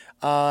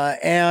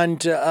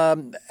 and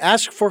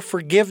ask for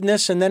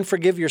forgiveness and then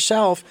forgive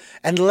yourself,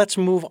 and let's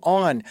move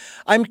on.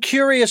 I'm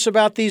curious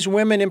about these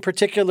women in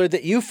particular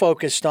that you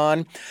focused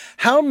on.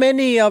 How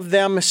many of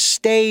them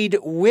stayed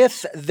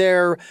with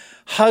their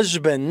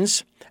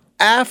husbands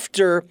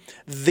after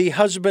the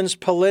husband's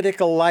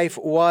political life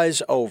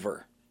was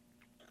over?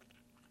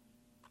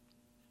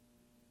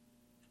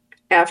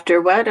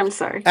 After what? I'm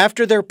sorry.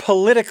 After their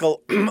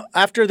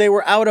after they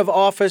were out of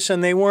office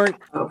and they weren't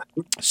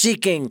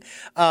seeking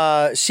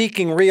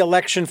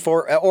re-election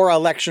or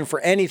election for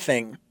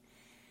anything,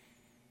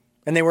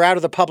 and they were out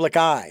of the public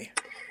eye.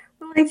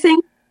 Well, I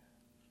think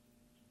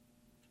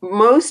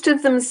most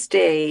of them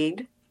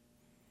stayed,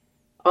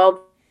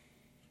 although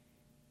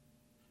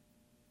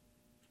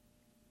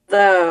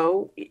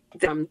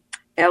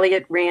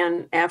Elliott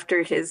ran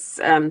after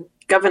his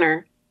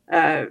governor,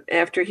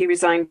 after he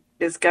resigned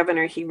as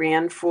governor, he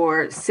ran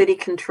for city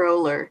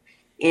controller,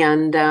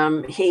 and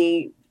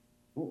he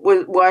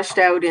was washed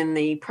out in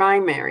the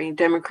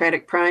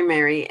Democratic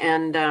primary,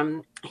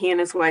 and he and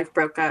his wife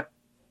broke up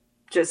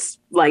just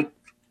like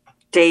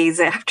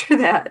days after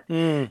that.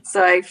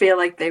 So I feel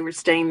like they were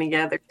staying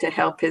together to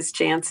help his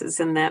chances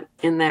in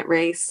that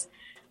race.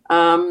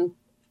 Huma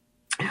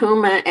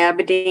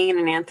Abedin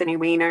and Anthony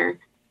Weiner,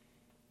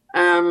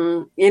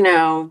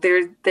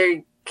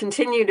 there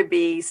continue to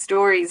be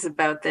stories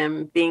about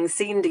them being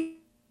seen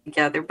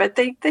together, but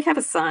they have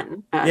a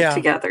son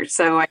together.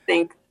 So I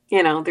think,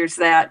 there's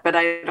that, but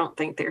I don't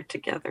think they're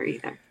together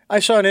either. I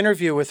saw an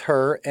interview with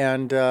her,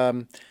 and,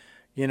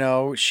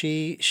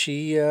 she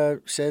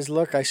says,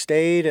 look, I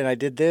stayed and I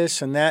did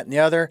this and that and the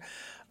other.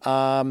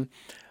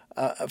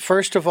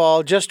 First of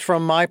all, just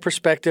from my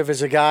perspective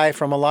as a guy,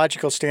 from a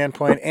logical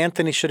standpoint,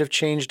 Anthony should have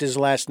changed his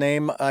last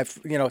name.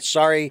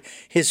 Sorry,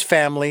 his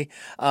family.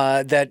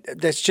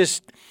 That's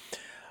just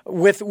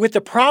with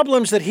the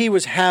problems that he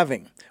was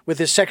having with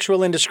his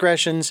sexual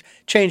indiscretions.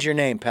 Change your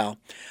name, pal.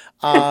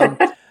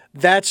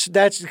 That's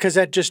because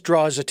that just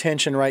draws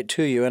attention right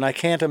to you, and I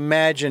can't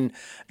imagine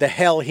the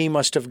hell he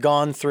must have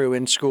gone through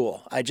in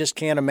school. I just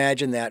can't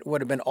imagine that. It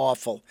would have been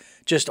awful,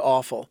 just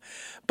awful.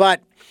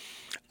 But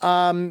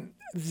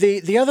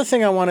The other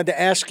thing I wanted to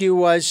ask you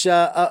was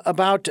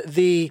about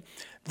the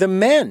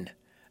men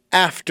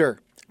after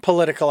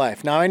political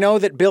life. Now, I know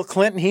that Bill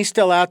Clinton, he's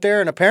still out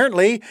there, and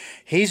apparently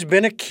he's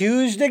been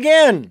accused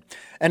again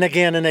and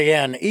again and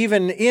again,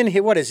 even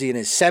what is he, in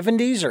his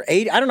 70s or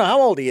 80s? I don't know how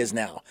old he is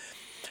now.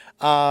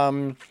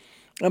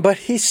 But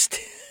he's,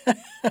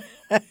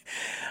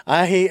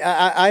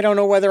 I don't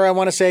know whether I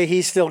want to say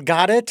he's still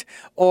got it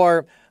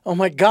or, oh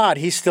my God,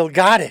 he's still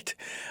got it.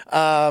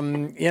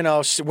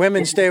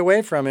 Women stay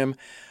away from him.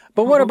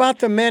 But what about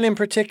the men in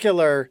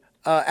particular?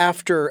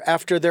 After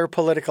their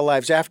political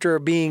lives, after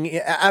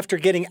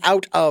getting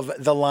out of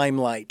the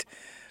limelight?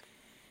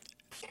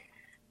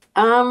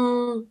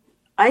 I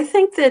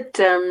think that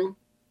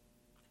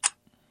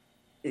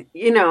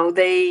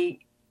they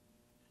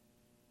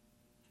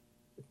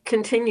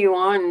continue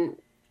on.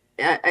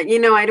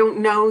 I don't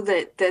know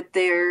that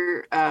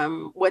they're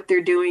what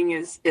they're doing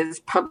is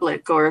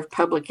public or of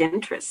public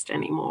interest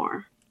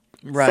anymore.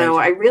 Right. So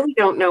I really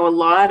don't know a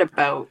lot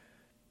about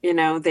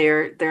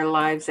their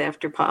lives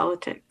after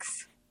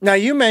politics. Now,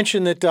 you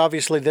mentioned that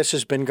obviously this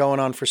has been going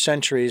on for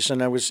centuries,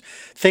 and I was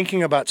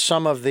thinking about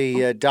some of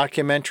the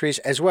documentaries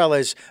as well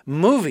as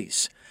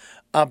movies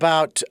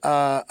about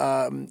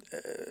I'm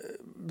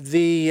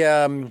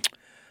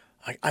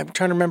trying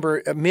to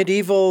remember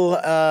medieval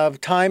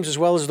times as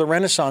well as the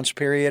Renaissance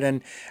period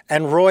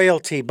and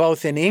royalty,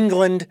 both in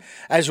England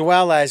as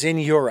well as in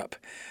Europe,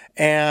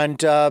 and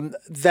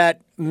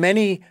that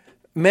many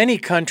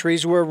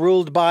countries were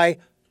ruled by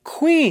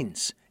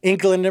queens,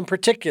 England in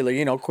particular,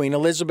 Queen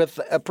Elizabeth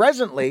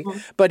presently,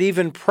 but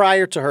even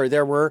prior to her,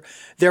 there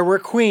were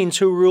queens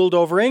who ruled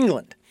over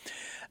England.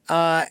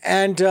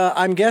 And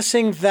I'm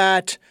guessing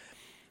that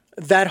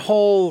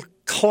whole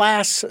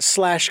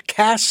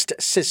class/caste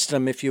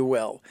system, if you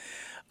will,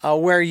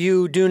 where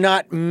you do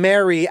not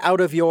marry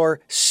out of your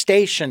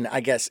station,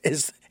 I guess,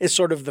 is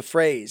sort of the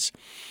phrase.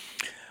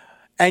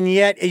 And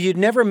yet you'd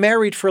never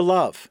married for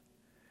love.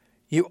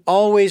 You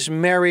always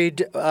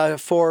married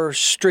for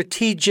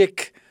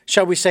strategic,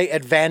 shall we say,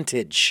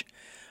 advantage,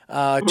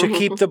 to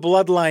keep the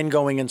bloodline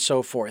going and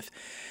so forth.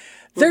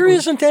 There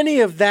isn't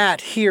any of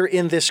that here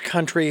in this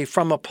country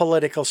from a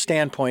political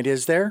standpoint,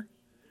 is there?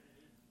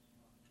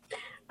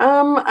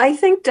 I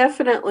think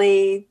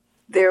definitely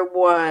there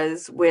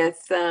was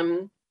with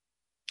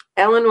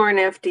Eleanor and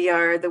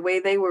FDR, the way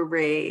they were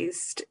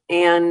raised,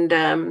 and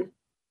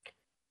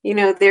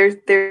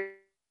they're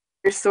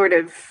sort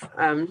of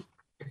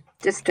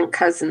distant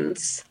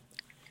cousins.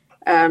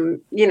 They're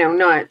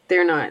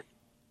not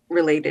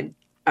related,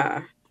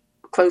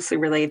 closely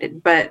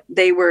related, but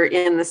they were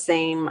in the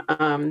same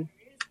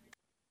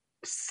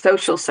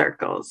social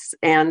circles.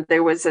 And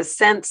there was a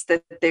sense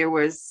that there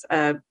was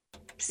a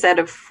set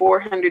of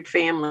 400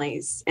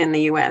 families in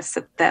the U.S.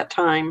 at that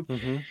time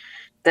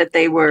that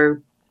they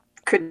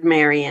could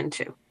marry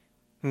into.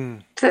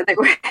 So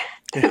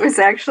it was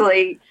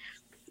actually,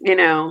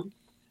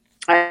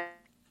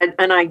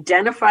 an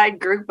identified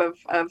group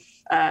of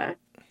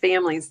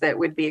families that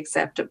would be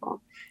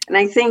acceptable. And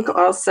I think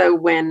also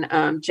when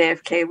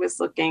JFK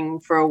was looking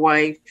for a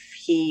wife,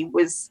 he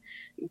was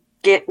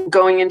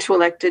going into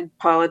elected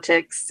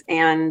politics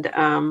and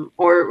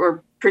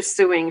or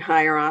pursuing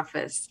higher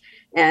office.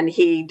 And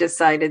he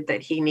decided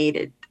that he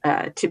needed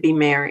to be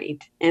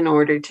married in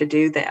order to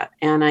do that.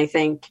 And I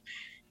think,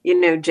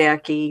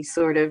 Jackie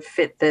sort of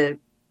fit the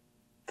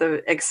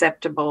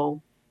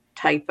acceptable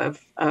type of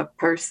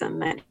person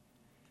that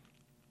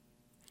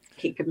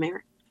he could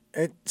marry.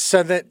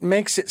 So that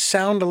makes it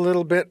sound a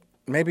little bit,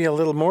 maybe a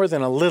little more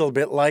than a little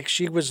bit, like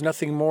she was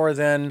nothing more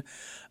than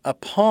a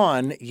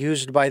pawn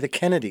used by the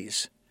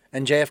Kennedys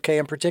and JFK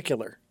in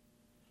particular.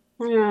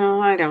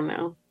 No, I don't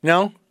know.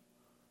 No?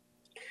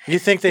 You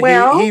think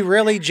that he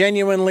really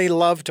genuinely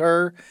loved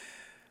her?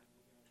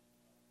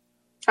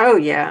 Oh,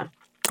 yeah.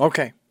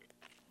 Okay.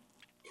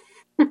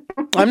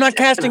 I'm not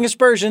casting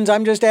aspersions.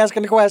 I'm just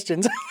asking the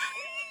questions.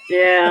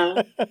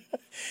 Yeah.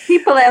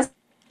 People ask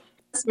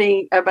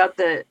me about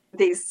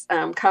these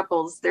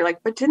couples. They're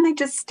like, but didn't they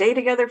just stay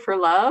together for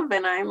love?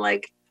 And I'm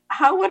like,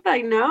 how would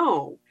I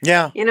know?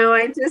 Yeah.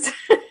 I just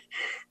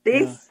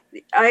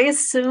I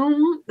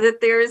assume that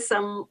there is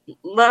some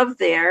love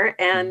there,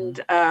 and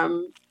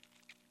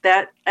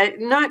that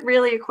not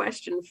really a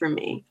question for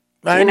me.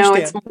 I understand.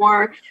 It's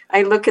more,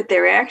 I look at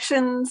their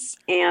actions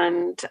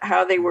and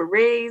how they were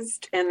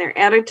raised and their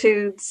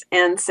attitudes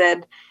and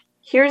said,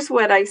 here's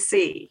what I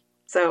see.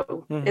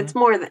 So it's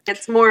more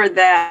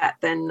that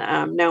than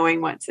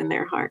knowing what's in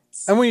their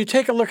hearts. And when you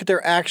take a look at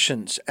their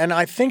actions, and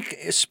I think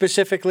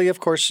specifically, of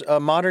course,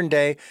 modern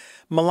day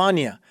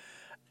Melania,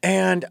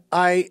 and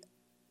I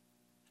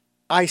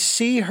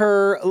see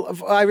her.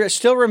 I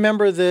still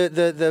remember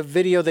the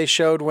video they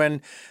showed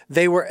when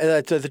they were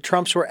the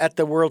Trumps were at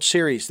the World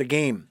Series, the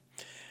game,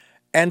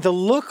 and the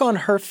look on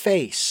her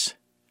face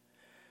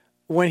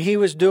when he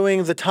was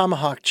doing the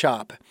tomahawk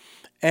chop,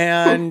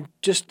 and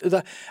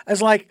I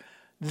was like,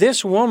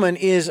 this woman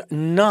is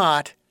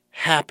not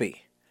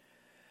happy.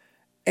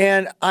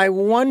 And I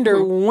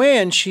wonder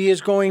when she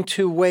is going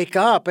to wake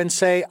up and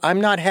say,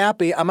 I'm not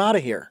happy, I'm out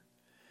of here.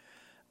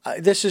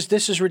 This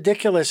is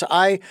ridiculous.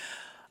 I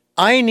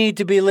need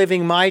to be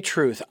living my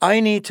truth. I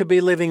need to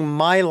be living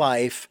my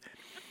life.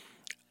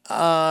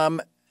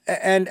 And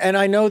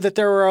I know that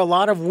there are a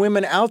lot of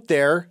women out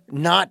there,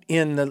 not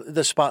in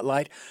the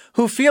spotlight,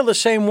 who feel the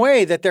same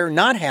way, that they're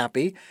not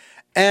happy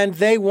and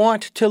they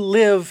want to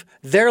live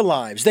their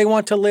lives. They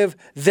want to live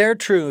their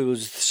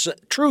truths.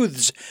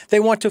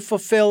 They want to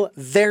fulfill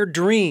their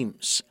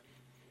dreams.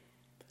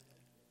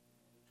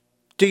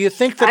 Do you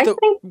think that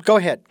Go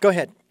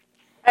ahead.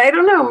 I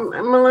don't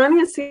know.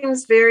 Melania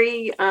seems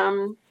very,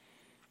 I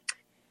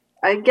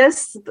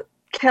guess,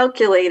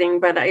 calculating,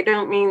 but I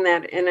don't mean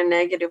that in a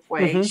negative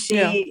way. Mm-hmm,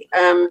 she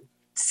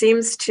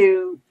seems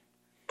to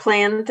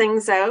plan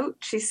things out.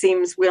 She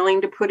seems willing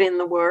to put in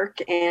the work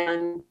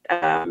and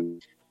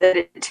that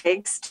it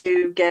takes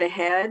to get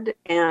ahead.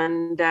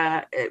 And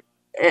at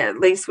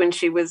least when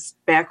she was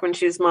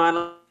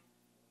modeling,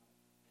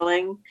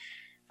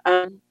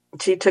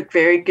 she took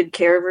very good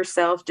care of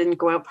herself, didn't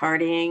go out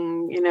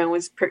partying,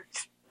 was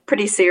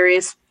pretty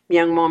serious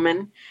young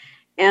woman.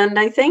 And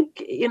I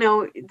think,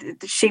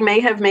 she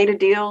may have made a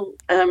deal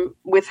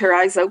with her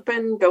eyes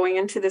open going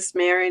into this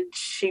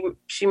marriage.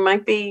 She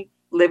might be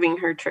living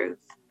her truth.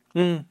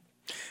 Mm.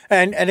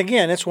 And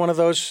again, it's one of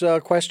those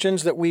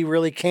questions that we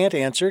really can't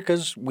answer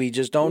because we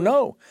just don't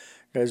know,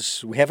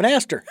 because we haven't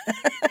asked her.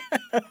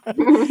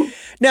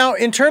 Now,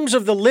 in terms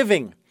of the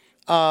living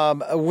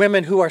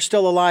women who are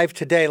still alive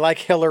today, like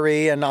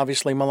Hillary and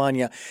obviously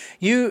Melania,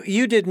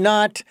 you did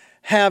not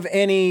have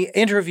any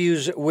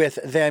interviews with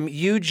them.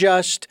 You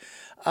just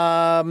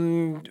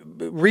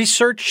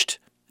researched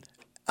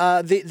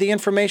the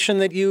information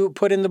that you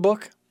put in the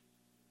book?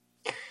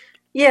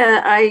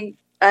 Yeah,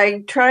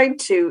 I tried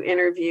to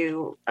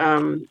interview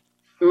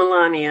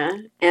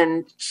Melania,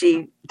 and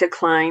she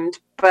declined.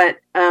 But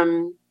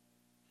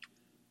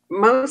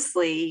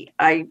mostly,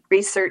 I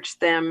researched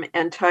them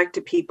and talked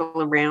to people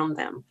around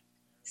them.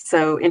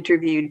 So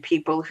interviewed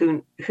people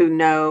who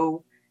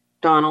know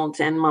Donald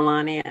and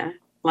Melania,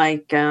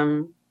 like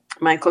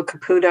Michael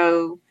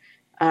Caputo,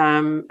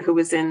 who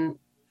was in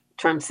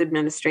Trump's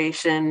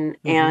administration,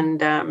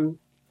 mm-hmm. and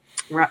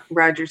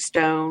Roger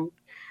Stone.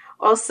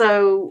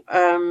 Also,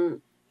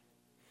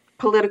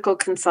 political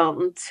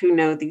consultants who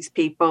know these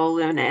people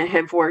and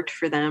have worked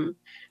for them,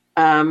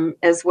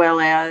 as well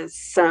as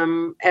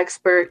some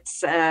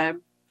experts,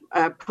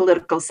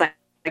 political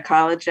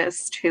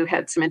psychologists who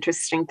had some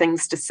interesting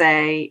things to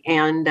say,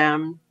 and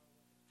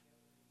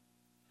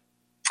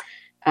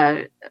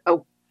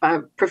a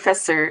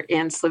professor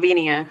in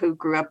Slovenia who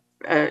grew up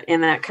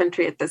in that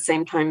country at the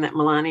same time that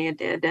Melania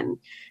did, and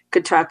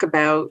could talk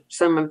about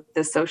some of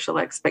the social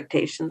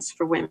expectations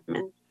for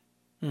women.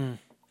 Mm.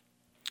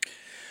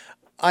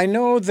 I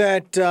know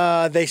that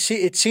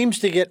it seems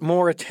to get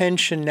more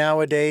attention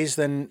nowadays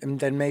than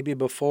maybe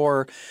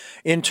before,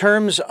 in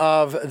terms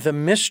of the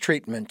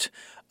mistreatment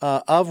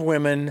of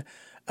women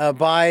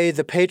by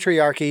the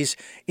patriarchies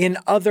in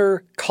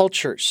other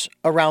cultures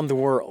around the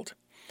world.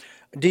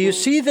 Do you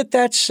see that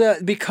that's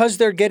because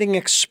they're getting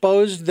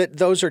exposed that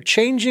those are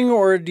changing,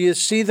 or do you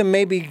see them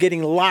maybe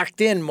getting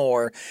locked in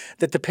more,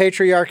 that the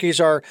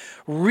patriarchies are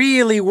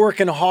really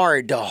working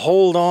hard to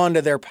hold on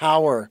to their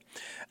power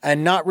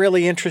and not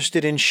really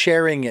interested in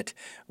sharing it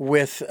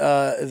with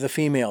the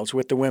females,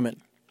 with the women?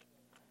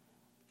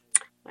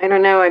 I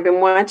don't know. I've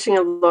been watching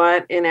a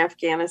lot in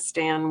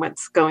Afghanistan,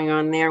 what's going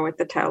on there with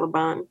the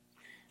Taliban.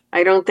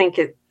 I don't think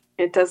it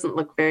doesn't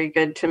look very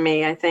good to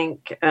me. I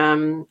think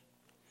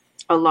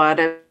a lot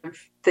of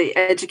the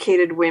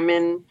educated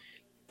women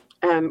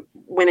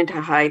went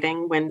into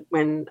hiding when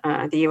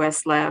the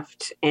U.S.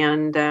 left.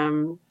 And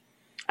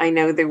I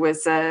know there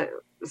was a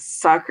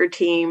soccer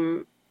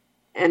team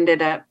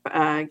ended up,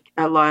 a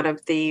lot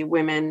of the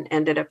women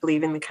ended up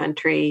leaving the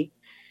country,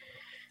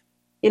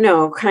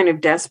 kind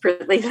of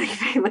desperately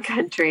leaving the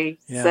country.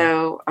 Yeah.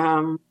 So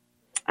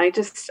I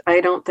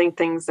don't think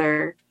things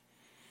are,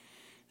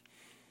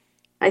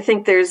 I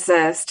think there's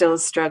still a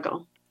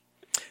struggle.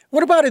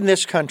 What about in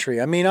this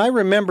country? I mean, I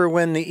remember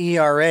when the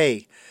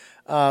ERA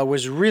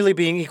was really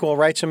being, Equal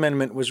Rights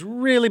Amendment was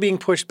really being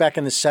pushed back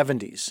in the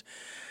 70s,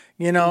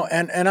 and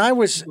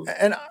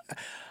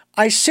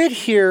I sit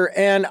here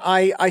and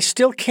I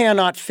still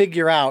cannot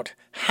figure out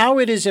how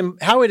it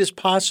is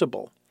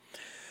possible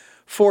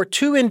for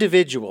two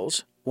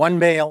individuals, one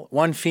male,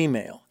 one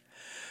female,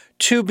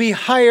 to be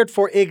hired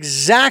for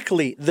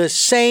exactly the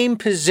same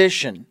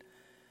position,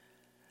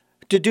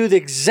 to do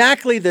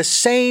exactly the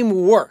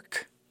same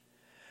work,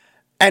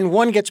 and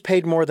one gets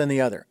paid more than the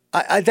other.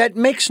 That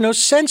makes no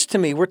sense to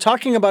me. We're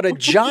talking about a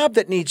job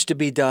that needs to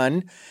be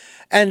done,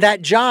 and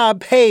that job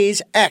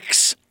pays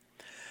X.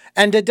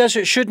 And it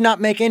should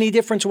not make any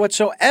difference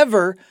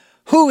whatsoever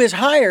who is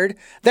hired.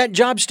 That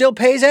job still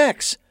pays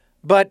X.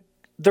 But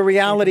the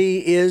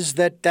reality is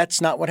that that's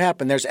not what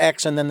happened. There's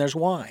X and then there's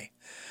Y.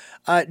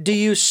 Do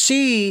you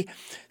see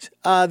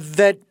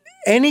that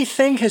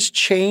anything has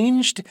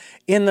changed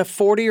in the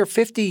 40 or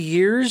 50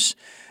 years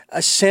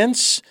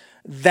since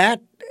that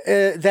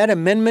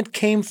amendment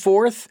came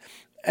forth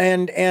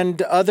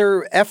and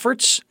other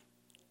efforts?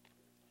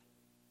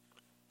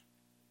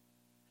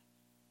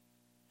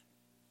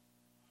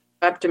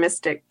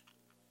 optimistic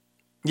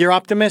You're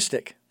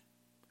optimistic.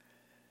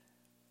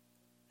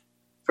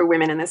 for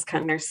women in this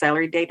kind of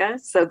salary data,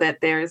 so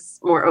that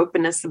there's more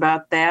openness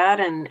about that,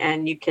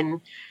 and you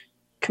can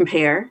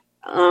compare.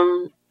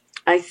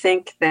 I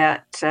think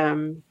that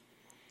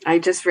I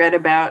just read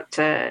about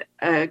a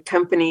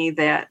company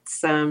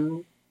that's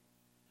run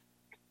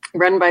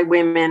by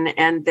women,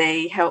 and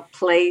they help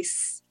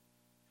place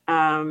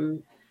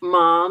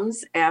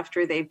moms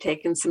after they've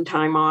taken some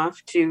time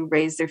off to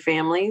raise their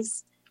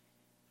families.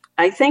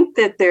 I think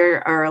that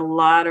there are a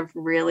lot of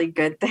really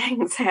good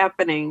things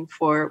happening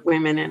for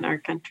women in our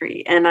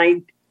country. And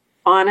I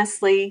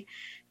honestly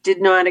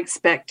did not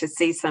expect to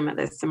see some of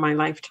this in my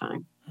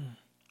lifetime.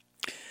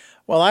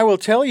 Well, I will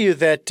tell you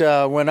that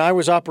when I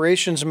was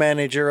operations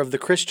manager of the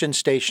Christian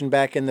station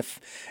back in the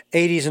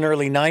 80s and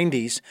early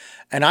 90s,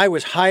 and I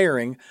was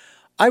hiring,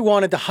 I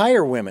wanted to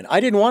hire women. I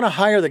didn't want to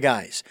hire the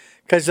guys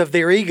because of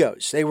their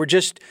egos. They were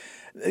just,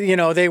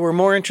 they were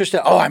more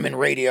interested, I'm in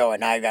radio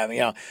and I got,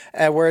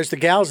 whereas the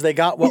gals, they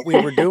got what we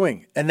were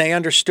doing and they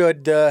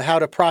understood how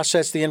to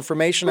process the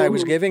information I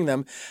was giving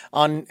them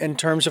in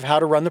terms of how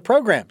to run the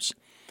programs.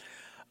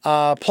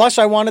 Plus,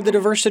 I wanted the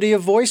diversity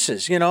of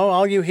voices.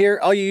 All you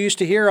used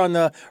to hear on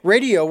the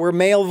radio were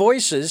male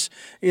voices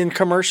in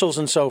commercials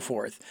and so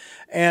forth.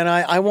 And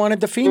I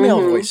wanted the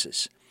female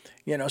voices.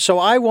 So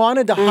I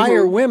wanted to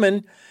hire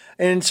women.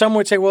 And some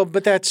would say, well,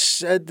 but that's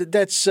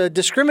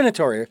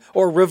discriminatory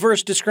or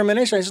reverse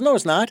discrimination. I said, no,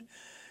 it's not.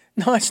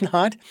 No, it's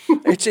not.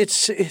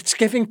 It's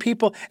giving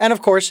people, and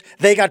of course,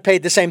 they got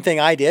paid the same thing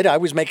I did. I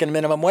was making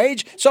minimum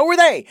wage, so were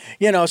they.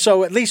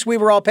 So at least we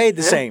were all paid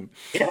the same,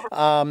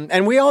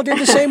 and we all did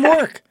the same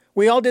work.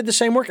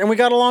 And we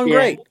got along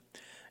great.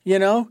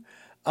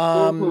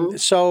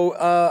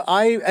 So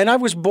I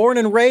was born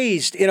and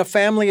raised in a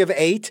family of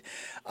 8.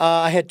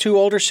 I had 2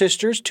 older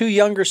sisters, 2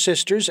 younger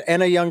sisters,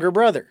 and a younger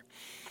brother.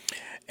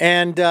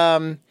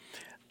 And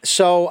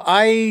so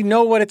I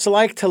know what it's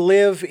like to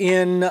live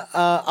in,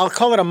 I'll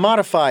call it a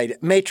modified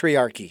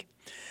matriarchy,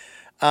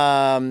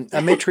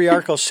 a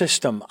matriarchal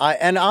system.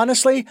 And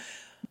honestly,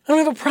 I don't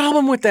have a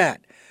problem with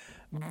that.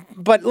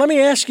 But let me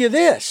ask you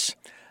this.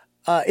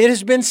 It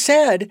has been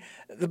said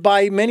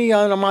by many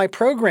on my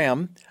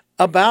program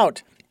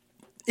about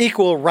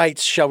equal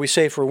rights, shall we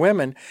say, for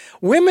women.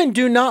 Women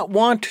do not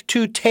want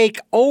to take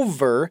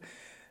over.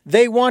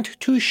 They want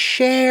to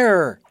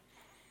share.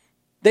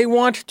 They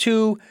want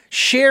to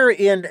share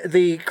in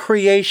the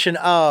creation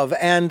of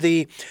and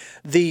the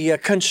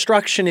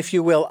construction, if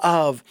you will,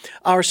 of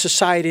our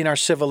society and our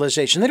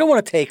civilization. They don't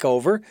want to take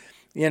over.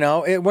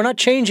 We're not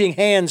changing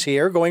hands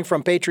here, going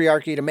from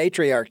patriarchy to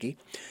matriarchy.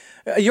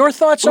 Your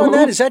thoughts on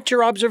that? Is that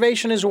your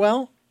observation as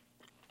well?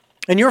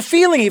 And your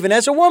feeling even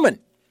as a woman?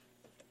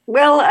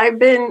 Well, I've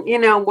been,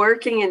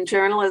 working in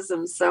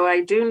journalism, so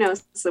I do know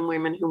some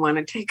women who want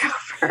to take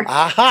over.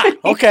 Aha,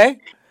 okay.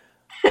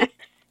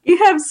 You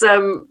have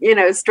some,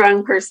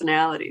 strong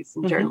personalities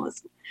in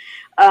journalism.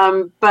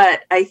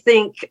 But I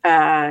think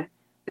that,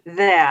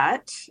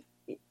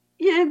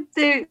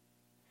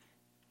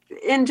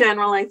 in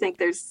general, I think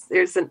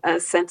there's a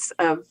sense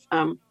of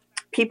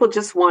people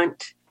just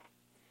want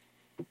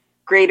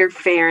greater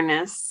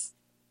fairness,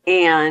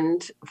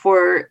 and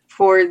for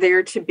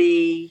there to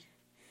be,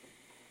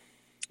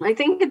 I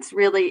think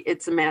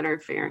it's a matter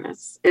of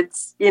fairness.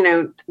 It's,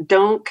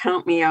 don't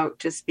count me out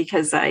just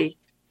because I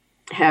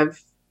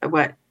have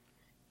an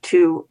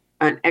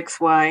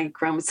XY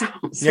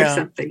chromosomes or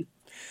something.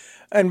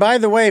 And by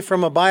the way,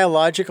 from a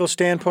biological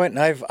standpoint,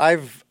 and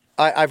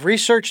I've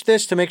researched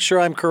this to make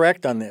sure I'm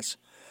correct on this,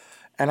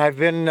 and I've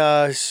been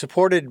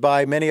supported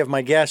by many of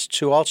my guests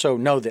who also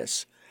know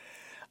this.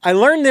 I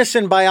learned this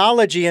in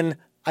biology in,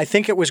 I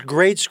think it was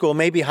grade school,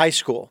 maybe high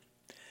school.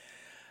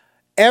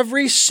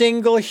 Every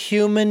single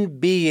human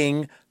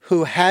being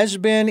who has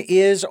been,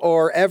 is,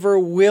 or ever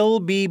will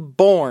be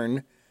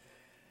born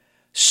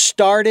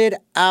started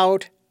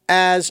out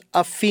as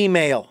a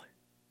female.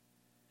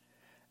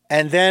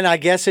 And then I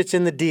guess it's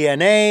in the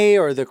DNA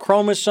or the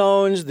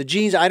chromosomes, the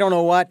genes, I don't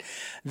know what,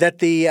 that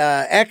the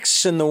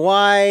X and the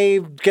Y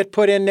get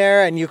put in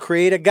there and you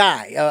create a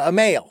guy, a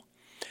male.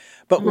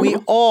 But we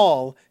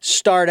all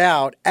start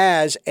out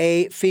as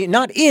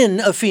not in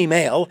a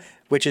female,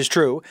 which is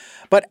true,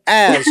 but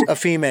as a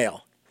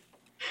female.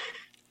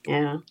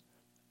 Yeah.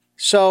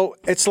 So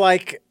it's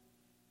like,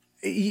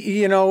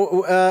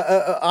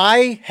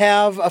 I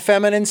have a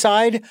feminine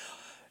side,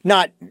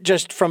 not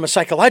just from a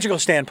psychological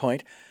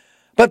standpoint,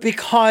 but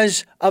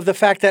because of the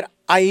fact that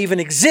I even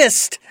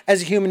exist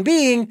as a human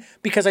being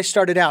because I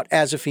started out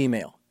as a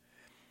female.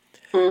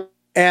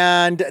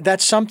 And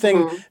that's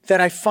something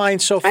that I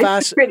find so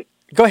fascinating.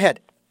 Go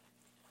ahead.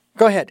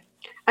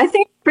 I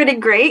think it's pretty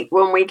great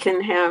when we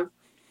can have,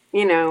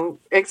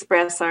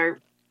 express our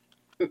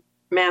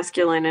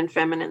masculine and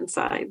feminine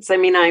sides. I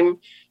mean, I'm,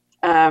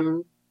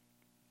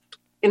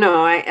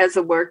 as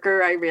a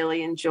worker, I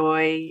really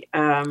enjoy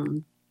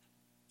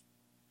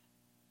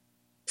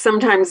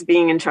sometimes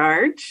being in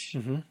charge,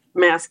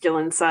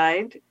 masculine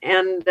side.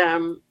 And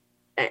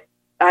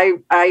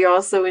I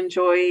also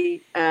enjoy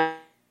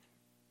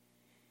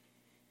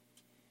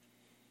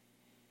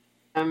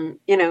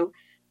the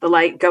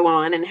light go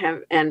on and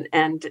have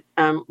and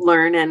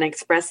learn and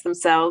express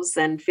themselves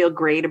and feel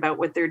great about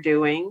what they're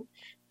doing.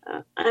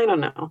 I don't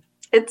know.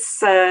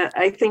 It's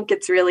I think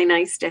it's really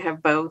nice to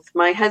have both.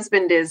 My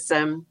husband is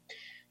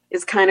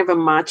kind of a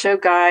macho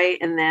guy,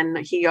 and then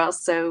he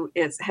also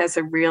has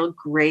a real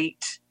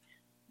great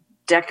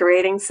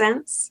decorating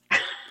sense.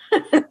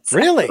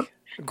 Really?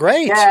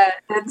 Great. Yeah,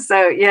 and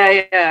so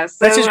yeah.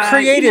 So, that's his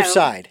creative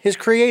side. His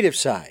creative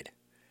side.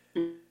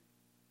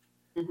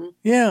 Mm-hmm.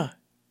 Yeah.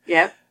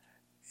 Yep.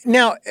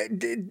 Now,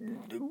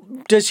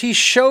 does he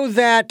show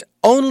that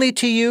only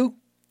to you?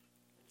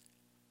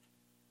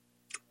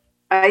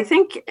 I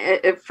think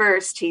at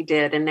first he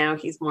did, and now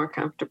he's more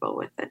comfortable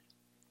with it.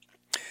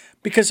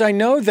 Because I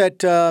know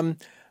that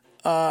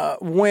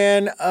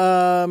when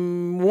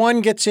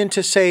one gets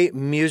into, say,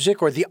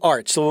 music or the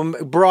arts, so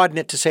we'll broaden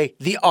it to say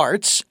the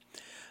arts,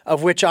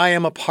 of which I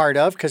am a part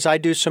of, because I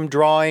do some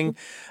drawing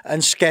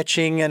and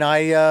sketching, and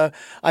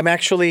I'm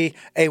actually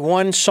a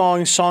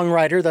one-song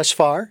songwriter thus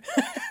far,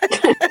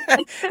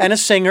 and a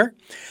singer.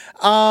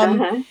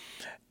 And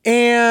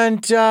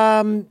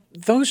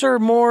those are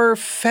more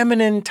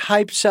feminine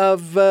types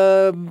of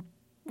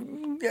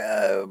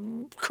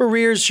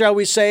careers, shall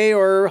we say,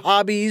 or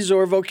hobbies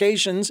or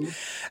vocations.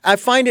 I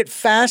find it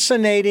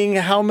fascinating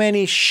how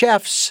many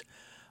chefs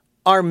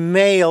are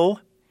male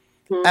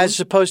as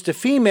opposed to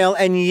female,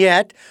 and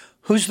yet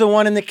who's the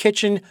one in the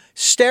kitchen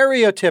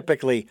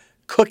stereotypically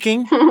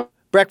cooking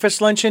breakfast,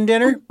 lunch, and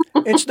dinner?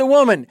 It's the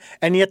woman.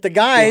 And yet the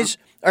guys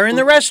are in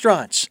the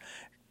restaurants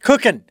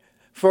cooking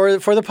for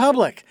the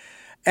public.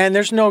 And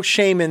there's no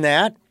shame in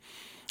that.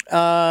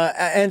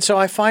 And so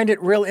I find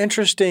it real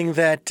interesting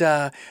that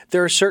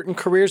there are certain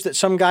careers that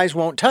some guys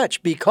won't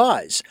touch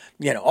because,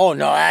 oh,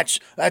 no,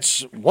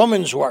 that's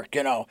woman's work,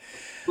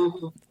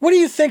 Mm-hmm. What do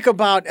you think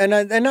about, and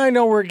I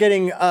know we're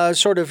getting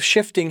sort of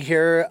shifting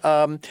here,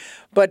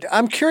 but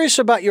I'm curious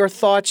about your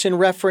thoughts in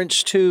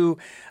reference to,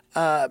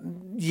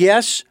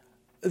 yes,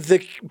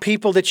 the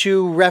people that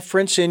you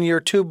reference in your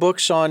 2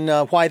 books on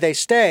why they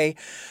stay,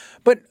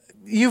 but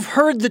you've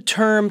heard the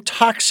term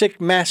toxic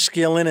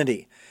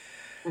masculinity.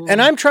 Mm-hmm.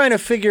 And I'm trying to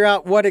figure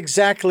out what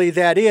exactly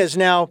that is.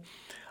 Now,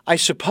 I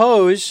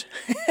suppose,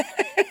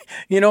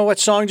 you know what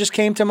song just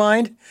came to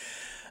mind?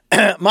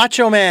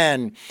 Macho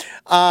Man,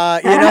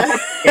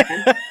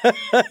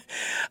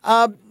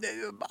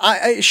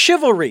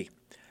 chivalry.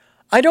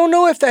 I don't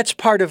know if that's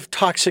part of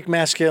toxic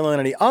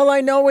masculinity. All I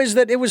know is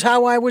that it was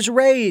how I was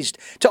raised,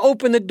 to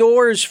open the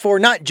doors for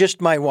not just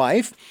my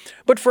wife,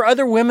 but for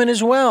other women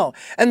as well.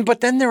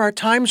 But then there are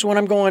times when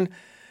I'm going,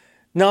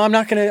 no, I'm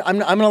going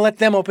to let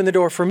them open the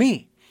door for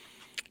me.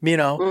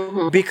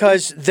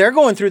 Because they're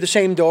going through the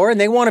same door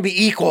and they want to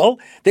be equal.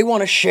 They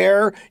want to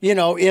share, in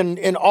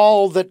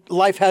all that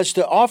life has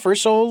to offer.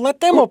 So let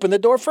them open the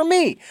door for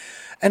me.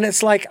 And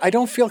it's like, I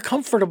don't feel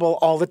comfortable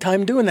all the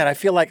time doing that. I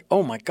feel like,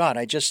 oh my God,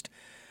 I just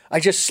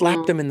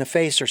slapped them in the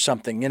face or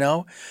something,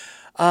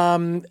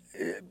 What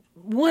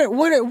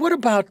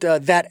about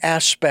that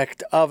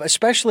aspect of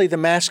especially the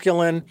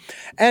masculine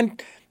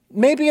and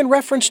maybe in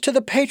reference to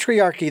the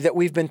patriarchy that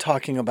we've been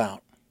talking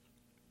about?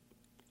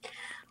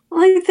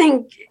 Well, I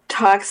think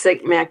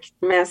toxic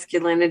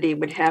masculinity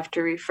would have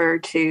to refer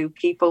to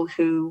people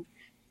who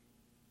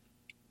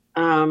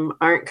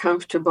aren't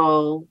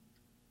comfortable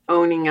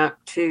owning up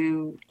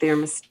to their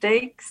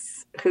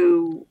mistakes,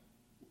 who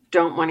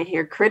don't want to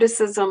hear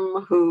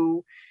criticism,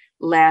 who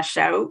lash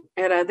out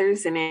at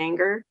others in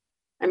anger.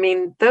 I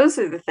mean, those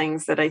are the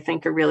things that I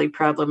think are really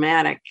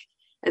problematic.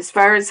 As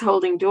far as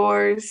holding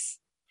doors,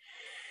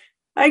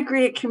 I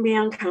agree it can be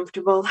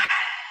uncomfortable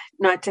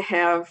not to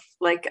have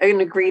like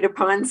an agreed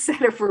upon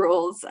set of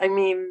rules. I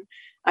mean,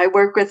 I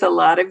work with a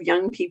lot of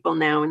young people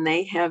now, and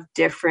they have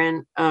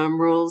different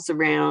rules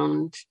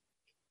around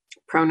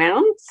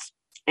pronouns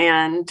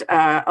and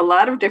a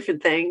lot of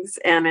different things.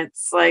 And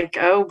it's like,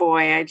 oh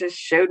boy, I just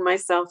showed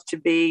myself to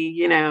be,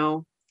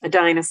 a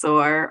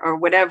dinosaur or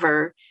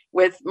whatever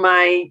with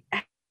my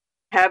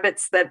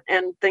habits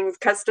and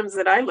customs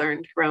that I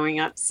learned growing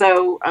up.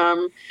 So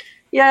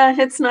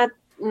it's not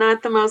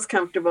the most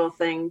comfortable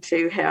thing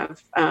to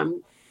have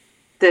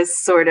this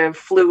sort of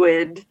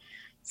fluid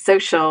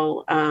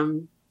social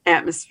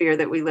atmosphere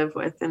that we live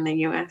with in the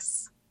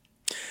U.S.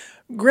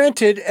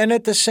 Granted, and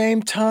at the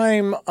same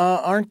time,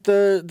 aren't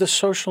the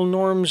social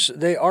norms,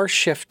 they are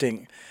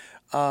shifting.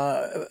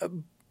 But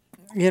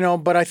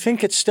I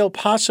think it's still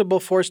possible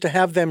for us to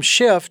have them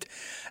shift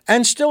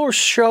and still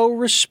show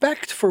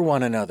respect for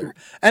one another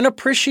and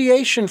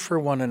appreciation for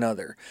one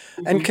another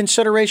and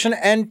consideration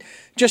and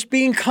just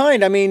being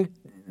kind. I mean,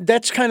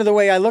 that's kind of the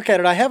way I look at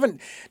it.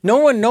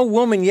 No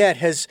woman yet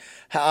has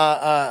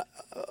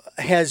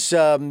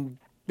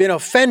been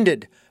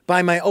offended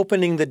by my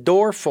opening the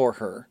door for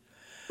her.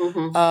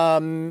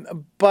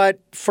 But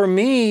for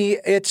me,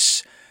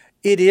 it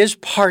is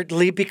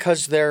partly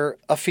because they're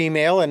a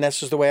female and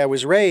this is the way I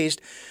was raised.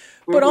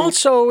 But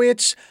also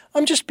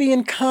I'm just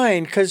being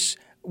kind because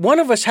one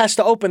of us has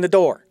to open the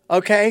door,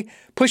 okay?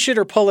 Push it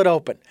or pull it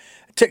open.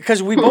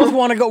 Because we both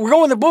want to go.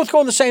 We're both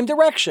going the same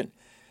direction.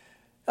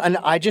 And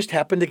I just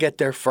happen to get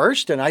there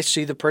first, and I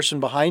see the person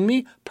behind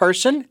me,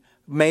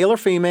 male or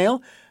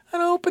female,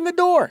 and I open the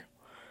door.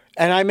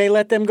 And I may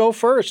let them go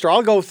first, or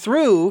I'll go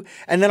through,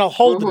 and then I'll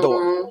hold the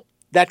door.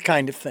 That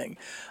kind of thing.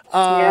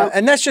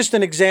 And that's just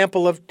an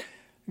example of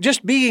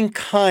just being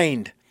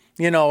kind.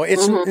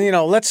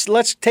 It's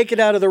let's take it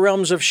out of the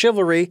realms of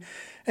chivalry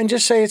and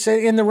just say it's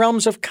in the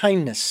realms of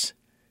kindness,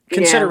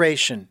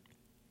 consideration.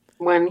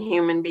 One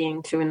human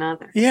being to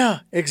another. Yeah,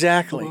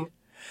 exactly.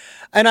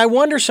 And I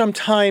wonder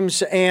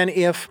sometimes, Anne,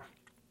 if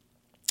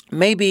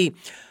maybe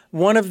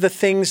one of the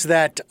things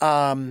that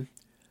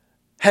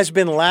has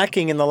been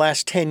lacking in the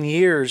last 10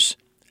 years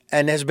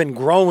and has been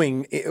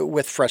growing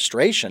with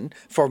frustration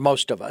for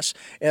most of us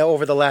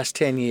over the last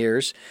 10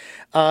 years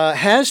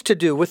has to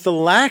do with the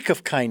lack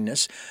of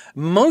kindness,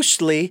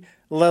 mostly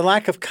the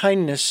lack of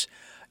kindness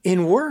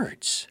in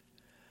words.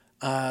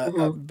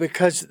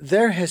 Because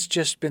there has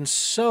just been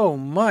so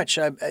much.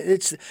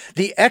 It's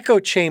the echo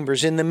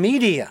chambers in the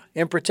media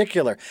in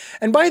particular.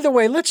 And by the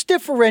way, let's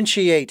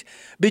differentiate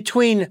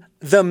between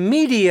the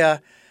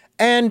media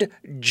and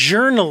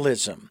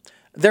journalism.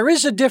 There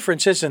is a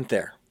difference, isn't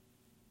there?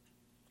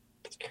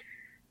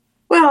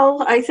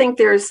 Well, I think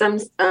there are some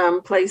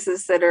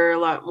places that are a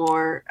lot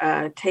more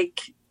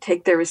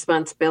take their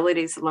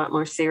responsibilities a lot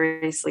more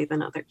seriously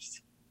than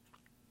others.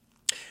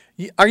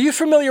 Are you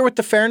familiar with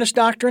the fairness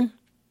doctrine?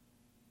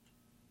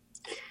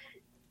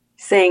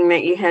 Saying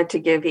that you had to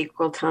give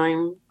equal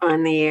time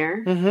on the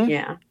air. Mm-hmm.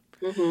 Yeah.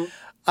 Mm-hmm.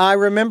 I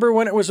remember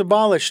when it was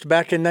abolished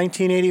back in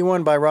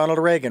 1981 by Ronald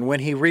Reagan, when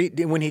he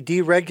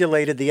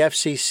deregulated the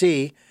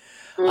FCC.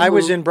 I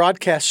was in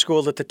broadcast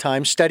school at the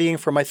time, studying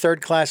for my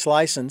third-class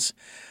license.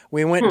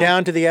 We went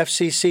down to the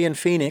FCC in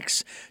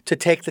Phoenix to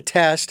take the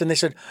test, and they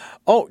said,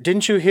 "Oh,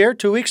 didn't you hear?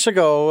 2 weeks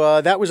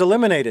ago, that was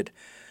eliminated."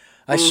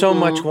 I so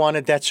much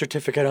wanted that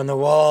certificate on the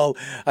wall.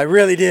 I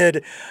really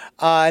did.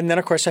 And then,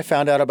 of course, I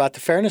found out about the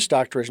fairness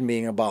doctrine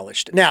being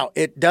abolished. Now,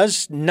 it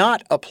does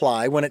not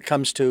apply when it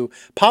comes to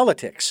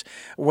politics.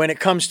 When it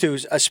comes to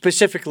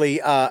specifically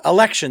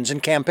elections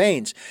and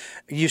campaigns,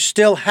 you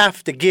still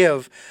have to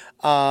give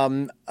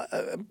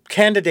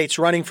candidates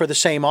running for the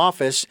same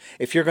office.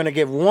 If you're going to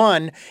give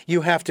one,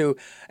 you have to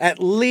at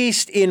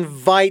least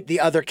invite the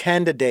other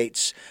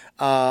candidates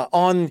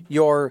on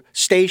your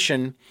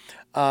station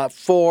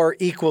for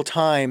equal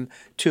time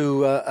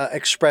to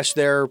express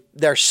their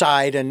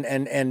side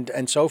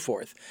and so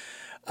forth.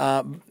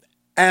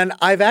 And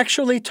I've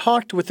actually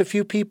talked with a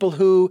few people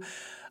who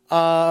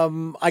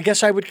I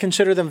guess I would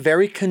consider them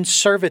very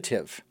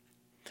conservative.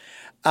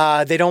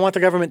 They don't want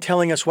the government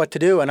telling us what to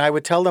do. And I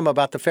would tell them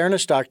about the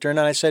fairness doctrine.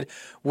 And I said,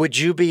 would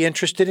you be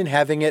interested in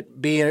having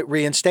it be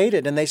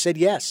reinstated? And they said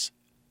yes.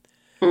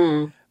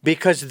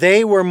 Because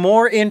they were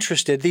more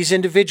interested, these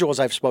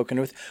individuals I've spoken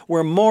with,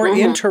 were more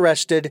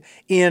interested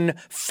in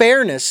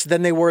fairness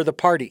than they were the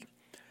party,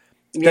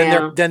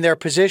 than their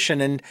position.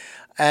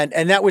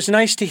 And that was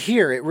nice to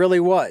hear. It really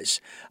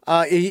was.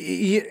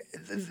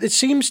 It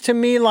seems to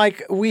me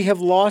like we have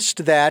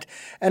lost that.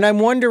 And I'm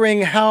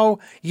wondering how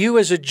you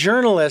as a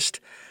journalist,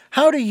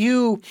 how do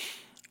you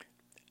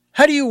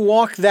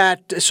walk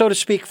that, so to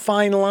speak,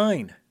 fine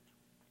line?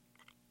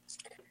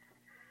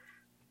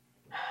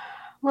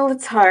 Well,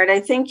 it's hard. I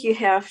think you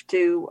have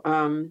to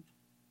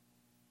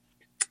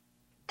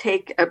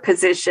take a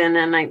position,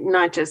 and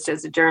not just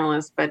as a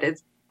journalist, but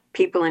as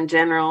people in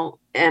general,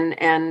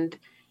 and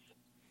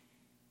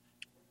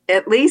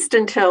at least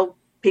until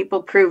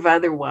people prove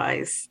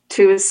otherwise,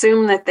 to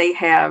assume that they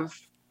have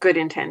good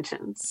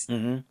intentions.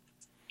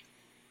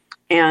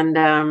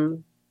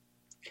 And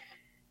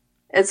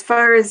as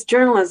far as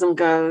journalism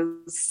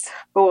goes,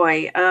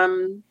 boy,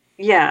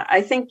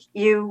 I think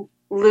you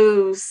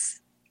lose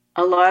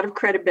a lot of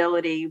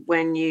credibility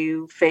when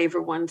you favor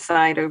one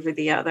side over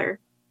the other.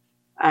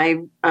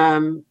 I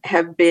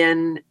have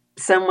been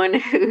someone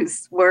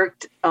who's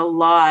worked a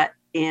lot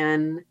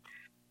in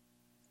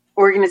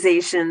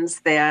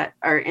organizations that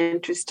are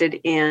interested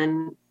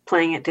in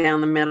playing it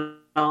down the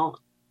middle.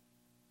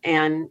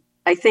 And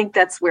I think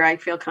that's where I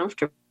feel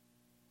comfortable.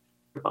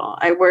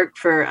 I work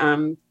for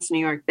New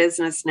York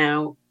Business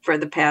now for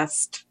the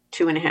past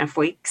 2.5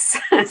 weeks.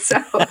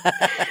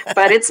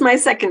 But it's my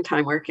second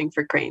time working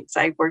for Crain's.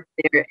 I worked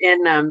there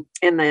in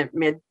the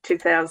mid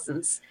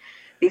 2000s.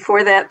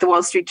 Before that, the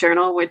Wall Street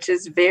Journal, which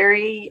is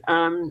very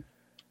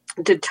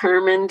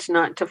determined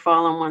not to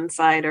fall on one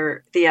side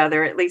or the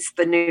other, at least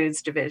the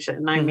news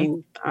division. I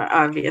mean,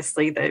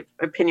 obviously the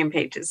opinion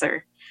pages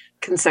are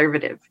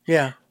conservative.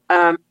 Yeah.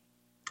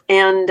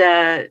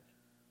 And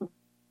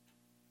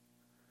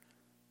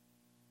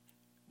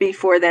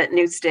before that,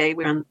 Newsday,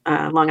 we're on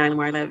Long Island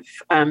where I live.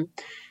 And,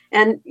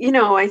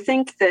 I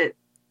think that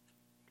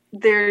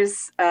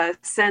there's a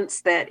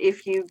sense that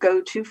if you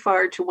go too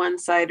far to one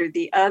side or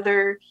the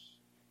other,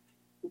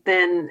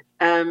 then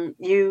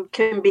you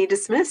can be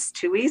dismissed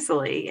too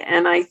easily.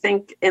 And I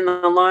think in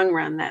the long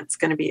run, that's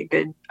going to be a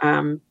good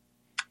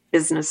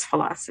business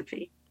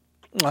philosophy.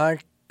 I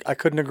I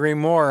couldn't agree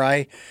more.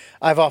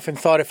 I've often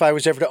thought if I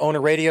was ever to own a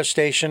radio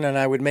station and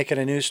I would make it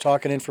a news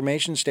talk and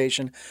information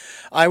station,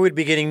 I would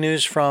be getting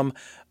news from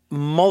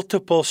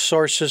multiple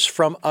sources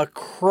from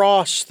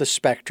across the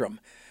spectrum,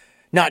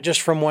 not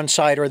just from one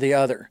side or the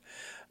other.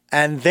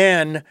 And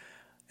then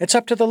it's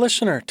up to the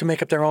listener to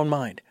make up their own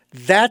mind.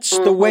 That's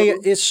the way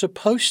it is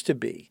supposed to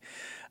be.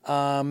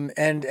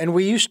 And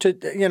we used to,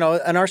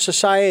 and our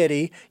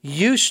society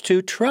used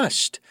to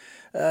trust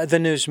the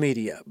news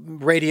media,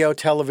 radio,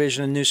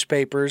 television,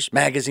 newspapers,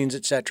 magazines,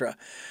 etc.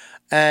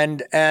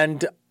 And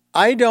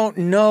I don't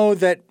know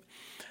that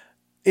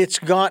it's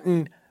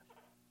gotten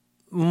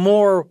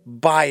more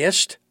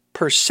biased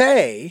per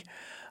se,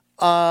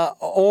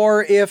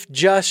 or if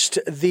just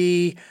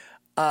the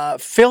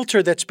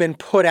filter that's been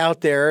put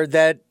out there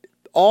that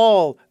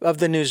all of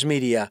the news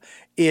media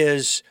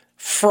is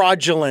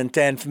fraudulent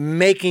and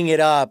making it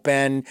up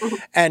and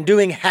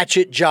doing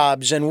hatchet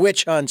jobs and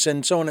witch hunts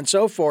and so on and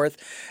so forth,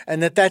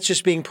 and that's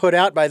just being put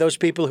out by those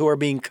people who are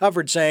being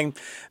covered saying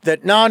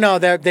that no,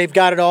 they've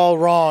got it all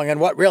wrong and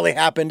what really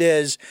happened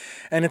is,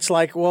 and it's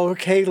like, well,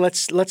 okay,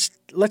 let's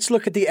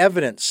look at the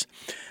evidence,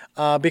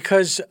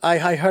 because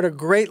I heard a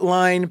great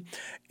line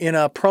in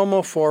a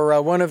promo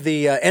for one of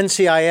the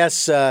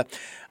NCIS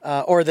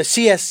or the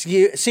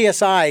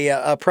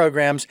CSI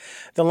programs.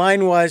 The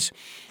line was,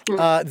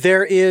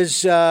 there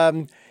is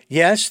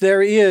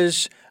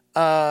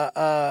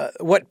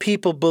what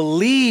people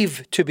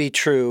believe to be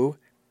true,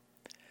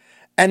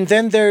 and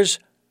then there's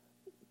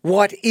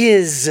what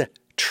is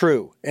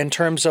true in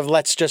terms of,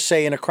 let's just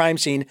say in a crime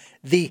scene,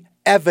 the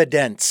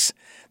evidence,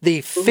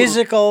 the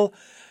physical,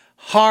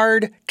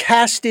 hard,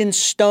 cast in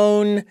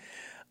stone,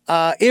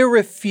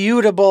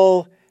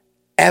 irrefutable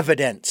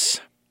evidence.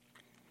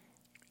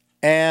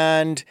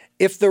 And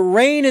if the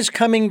rain is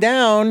coming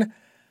down,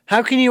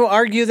 how can you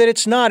argue that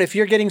it's not if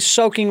you're getting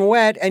soaking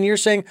wet and you're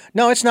saying,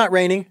 no, it's not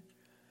raining?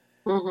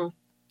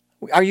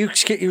 Are you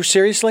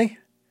seriously?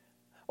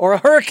 Or a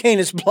hurricane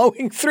is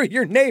blowing through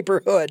your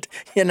neighborhood,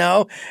 and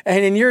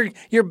you're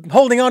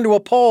holding onto a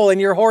pole and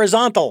you're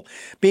horizontal,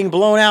 being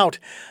blown out.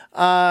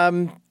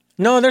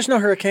 No, there's no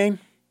hurricane.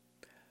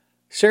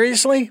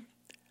 Seriously?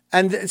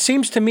 And it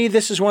seems to me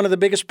this is one of the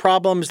biggest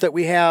problems that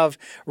we have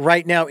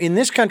right now in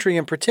this country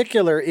in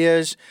particular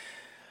is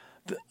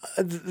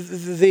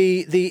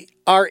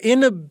our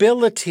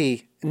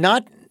inability.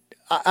 I'm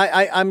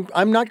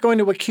not going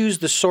to accuse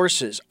the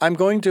sources. I'm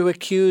going to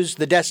accuse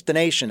the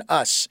destination,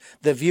 us,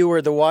 the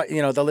viewer, the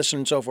listener,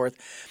 and so forth.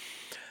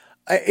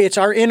 It's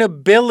our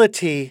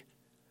inability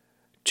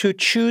to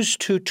choose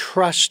to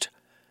trust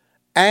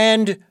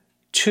and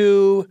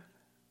to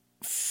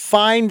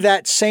find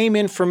that same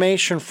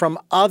information from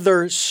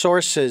other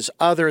sources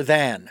other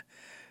than,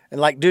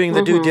 like doing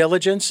the due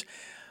diligence.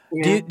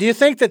 Yeah. Do you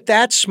think that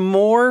that's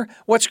more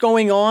what's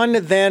going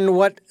on than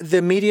what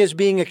the media is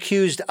being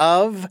accused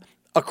of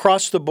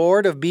across the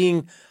board, of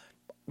being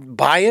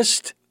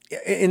biased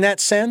in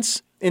that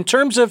sense? In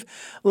terms of,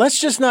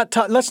 let's not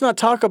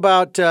talk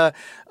about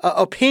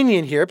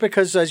opinion here,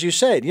 because as you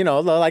said,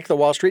 like the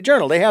Wall Street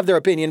Journal, they have their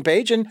opinion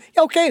page, and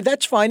okay,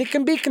 that's fine. It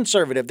can be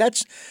conservative.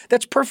 That's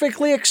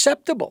perfectly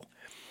acceptable.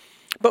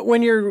 But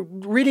when you're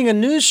reading a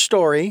news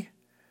story,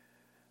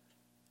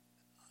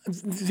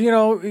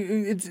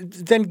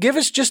 then give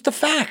us just the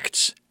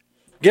facts.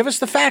 Give us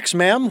the facts,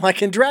 ma'am,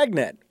 like in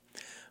Dragnet.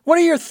 What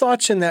are your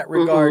thoughts in that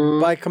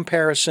regard by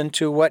comparison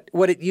to what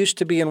it used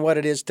to be and what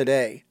it is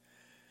today?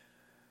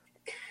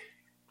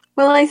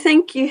 Well, I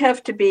think you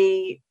have to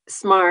be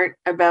smart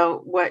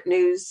about what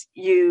news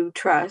you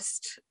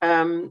trust.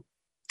 You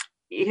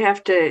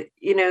have to,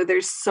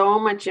 there's so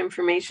much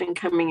information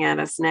coming at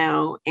us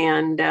now,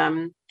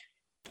 and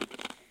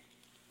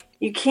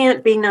you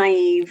can't be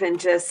naive and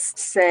just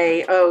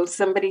say, oh,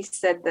 somebody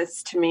said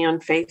this to me on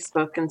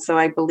Facebook, and so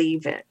I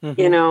believe it.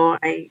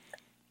 I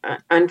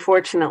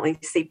unfortunately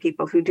see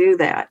people who do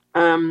that.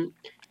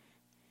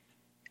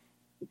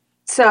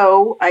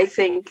 So I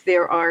think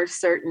there are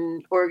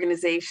certain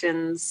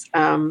organizations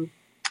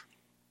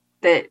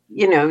that,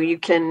 you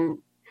can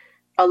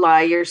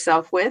ally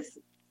yourself with.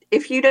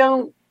 If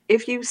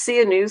you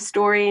see a news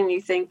story and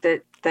you think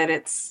that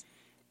it's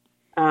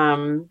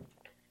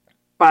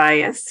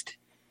biased,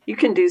 you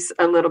can do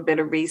a little bit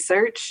of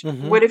research.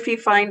 What if you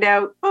find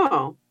out,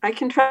 oh, I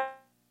can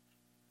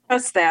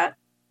trust that?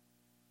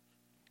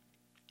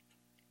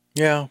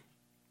 Yeah.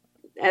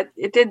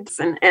 It did.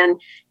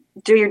 And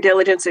do your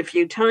diligence a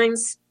few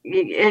times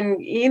and,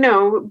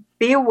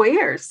 be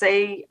aware.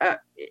 Say,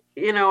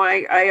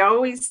 I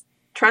always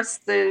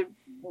trust the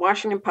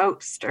Washington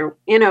Post or,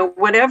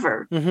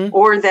 whatever,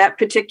 or that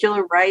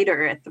particular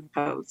writer at the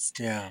Post.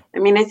 Yeah. I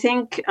mean, I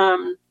think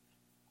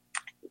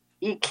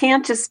you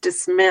can't just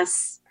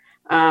dismiss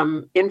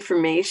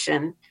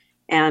information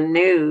and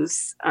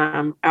news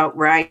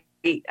outright.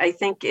 I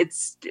think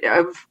it's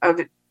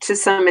to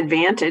some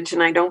advantage,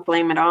 and I don't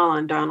blame it all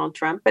on Donald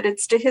Trump, but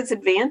it's to his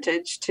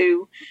advantage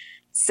to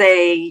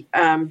say,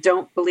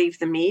 don't believe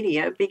the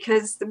media,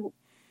 because the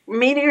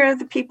media are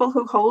the people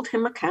who hold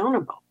him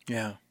accountable.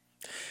 Yeah.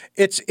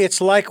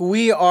 It's like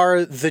we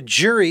are the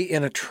jury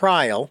in a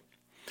trial,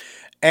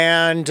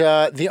 and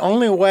the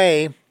only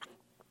way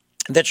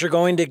that you're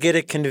going to get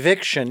a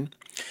conviction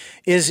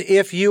is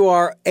if you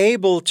are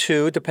able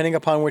to, depending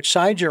upon which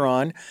side you're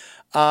on,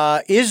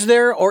 is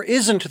there or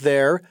isn't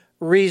there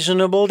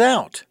reasonable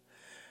doubt?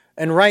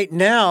 And right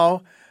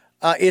now,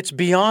 it's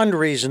beyond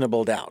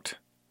reasonable doubt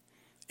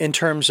in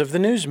terms of the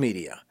news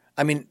media.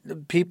 I mean,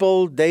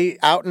 people,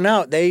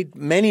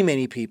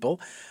 many people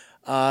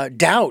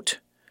doubt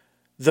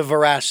the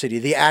veracity,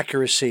 the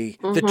accuracy,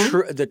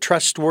 the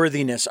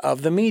trustworthiness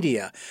of the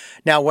media.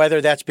 Now, whether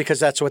that's because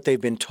that's what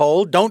they've been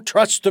told, don't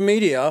trust the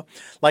media,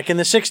 like in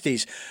the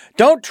 60s.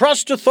 Don't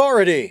trust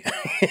authority,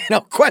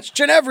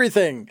 question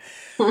everything.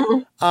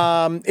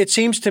 It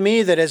seems to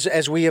me that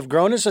as we have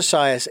grown as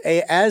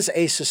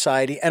a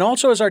society, and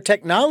also as our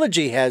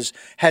technology has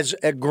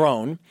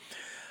grown,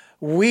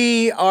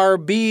 we are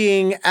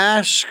being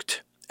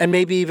asked and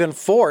maybe even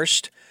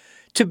forced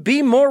to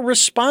be more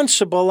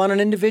responsible on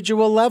an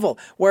individual level.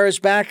 Whereas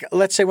back,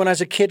 let's say when I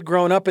was a kid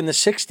growing up in the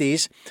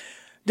 60s,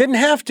 didn't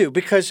have to,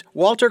 because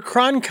Walter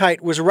Cronkite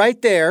was right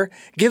there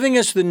giving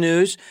us the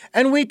news,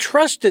 and we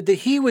trusted that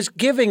he was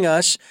giving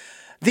us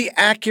the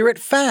accurate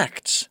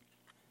facts.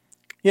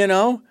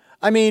 I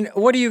mean,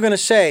 what are you going to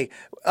say?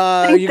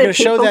 You're going to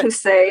show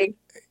that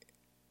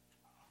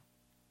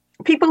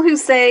people who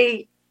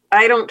say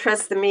I don't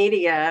trust the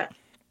media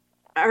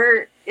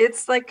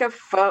it's like a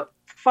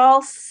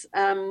false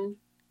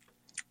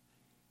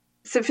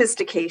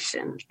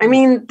sophistication. I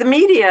mean, the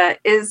media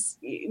is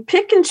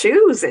pick and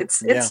choose.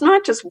 It's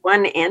not just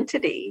one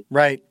entity.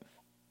 Right.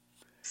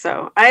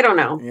 So I don't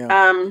know.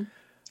 Yeah.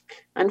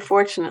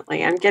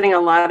 Unfortunately, I'm getting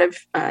a lot of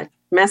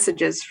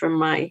messages from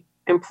my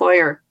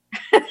employer.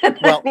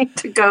 I need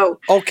to go.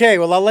 Okay,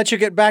 well, I'll let you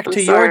get back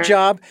to your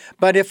job.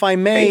 But if I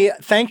may,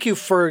 thank you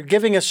for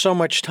giving us so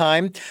much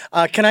time.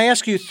 Can I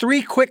ask you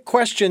 3 quick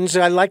questions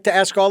that I like to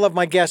ask all of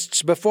my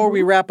guests before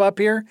we wrap up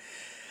here?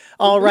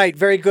 All right,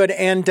 very good.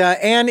 And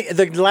Anne,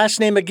 the last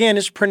name again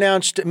is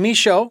pronounced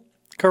Michaud,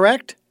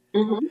 correct?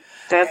 Mm-hmm.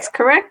 That's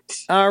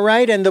correct. All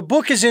right, and the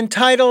book is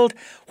entitled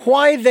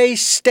Why They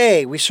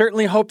Stay. We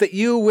certainly hope that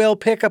you will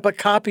pick up a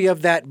copy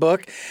of that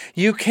book.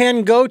 You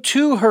can go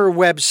to her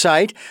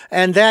website,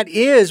 and that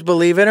is,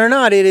 believe it or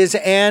not, it is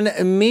Anne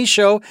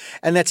Michaud,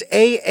 and that's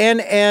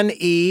ANNE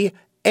Michaud.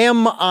 The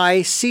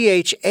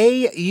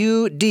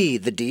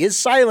D is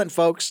silent,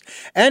 folks.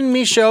 And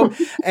Michaud.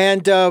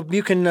 And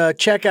you can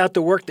check out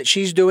the work that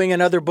she's doing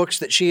and other books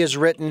that she has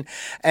written.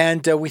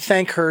 And we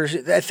thank her.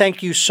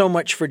 Thank you so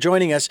much for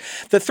joining us.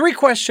 The 3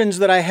 questions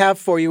that I have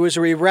for you as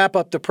we wrap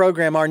up the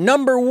program are,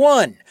 number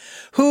 1,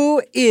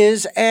 who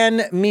is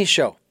Anne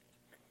Michaud?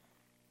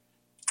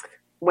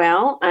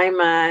 Well,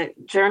 I'm a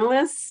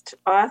journalist,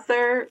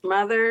 author,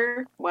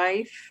 mother,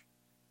 wife,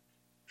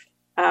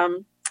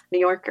 New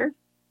Yorker.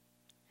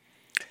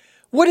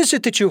 What is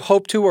it that you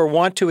hope to or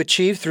want to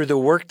achieve through the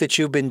work that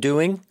you've been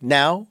doing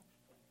now?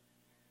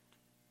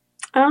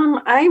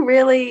 I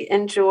really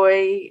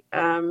enjoy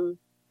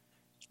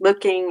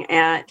looking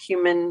at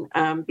human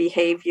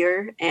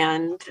behavior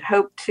and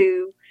hope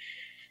to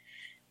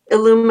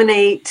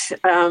illuminate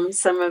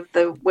some of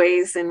the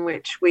ways in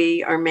which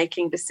we are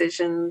making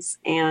decisions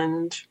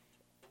and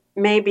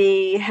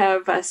maybe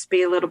have us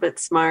be a little bit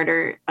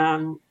smarter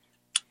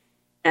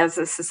as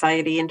a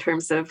society in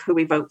terms of who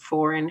we vote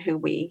for and who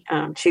we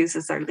choose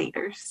as our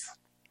leaders.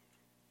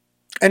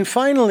 And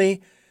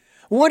finally,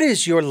 what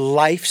is your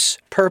life's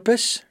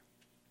purpose?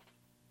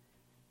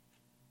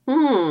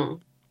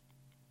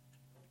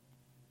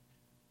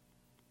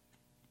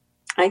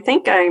 I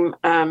think I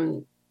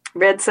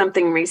read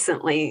something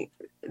recently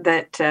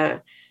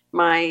that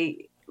my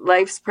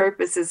life's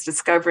purpose is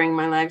discovering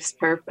my life's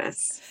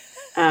purpose.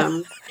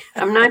 I'm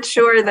not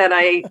sure that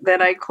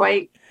I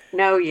quite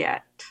know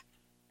yet.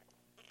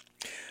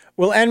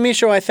 Well, Anne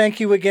Michaud, I thank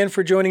you again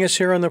for joining us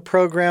here on the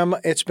program.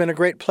 It's been a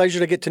great pleasure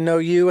to get to know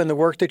you and the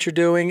work that you're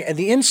doing and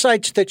the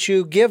insights that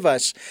you give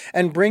us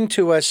and bring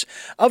to us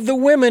of the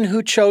women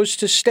who chose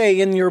to stay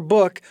in your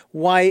book,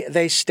 Why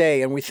They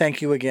Stay. And we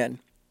thank you again.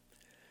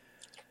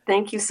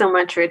 Thank you so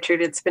much,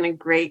 Richard. It's been a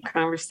great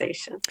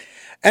conversation.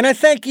 And I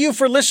thank you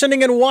for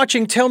listening and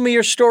watching Tell Me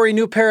Your Story,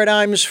 New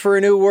Paradigms for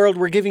a New World.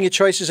 We're giving you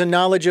choices and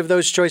knowledge of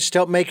those choices to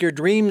help make your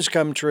dreams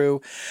come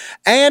true.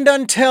 And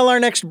until our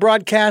next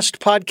broadcast,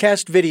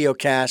 podcast,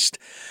 videocast,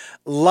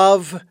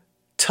 love,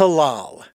 Talal.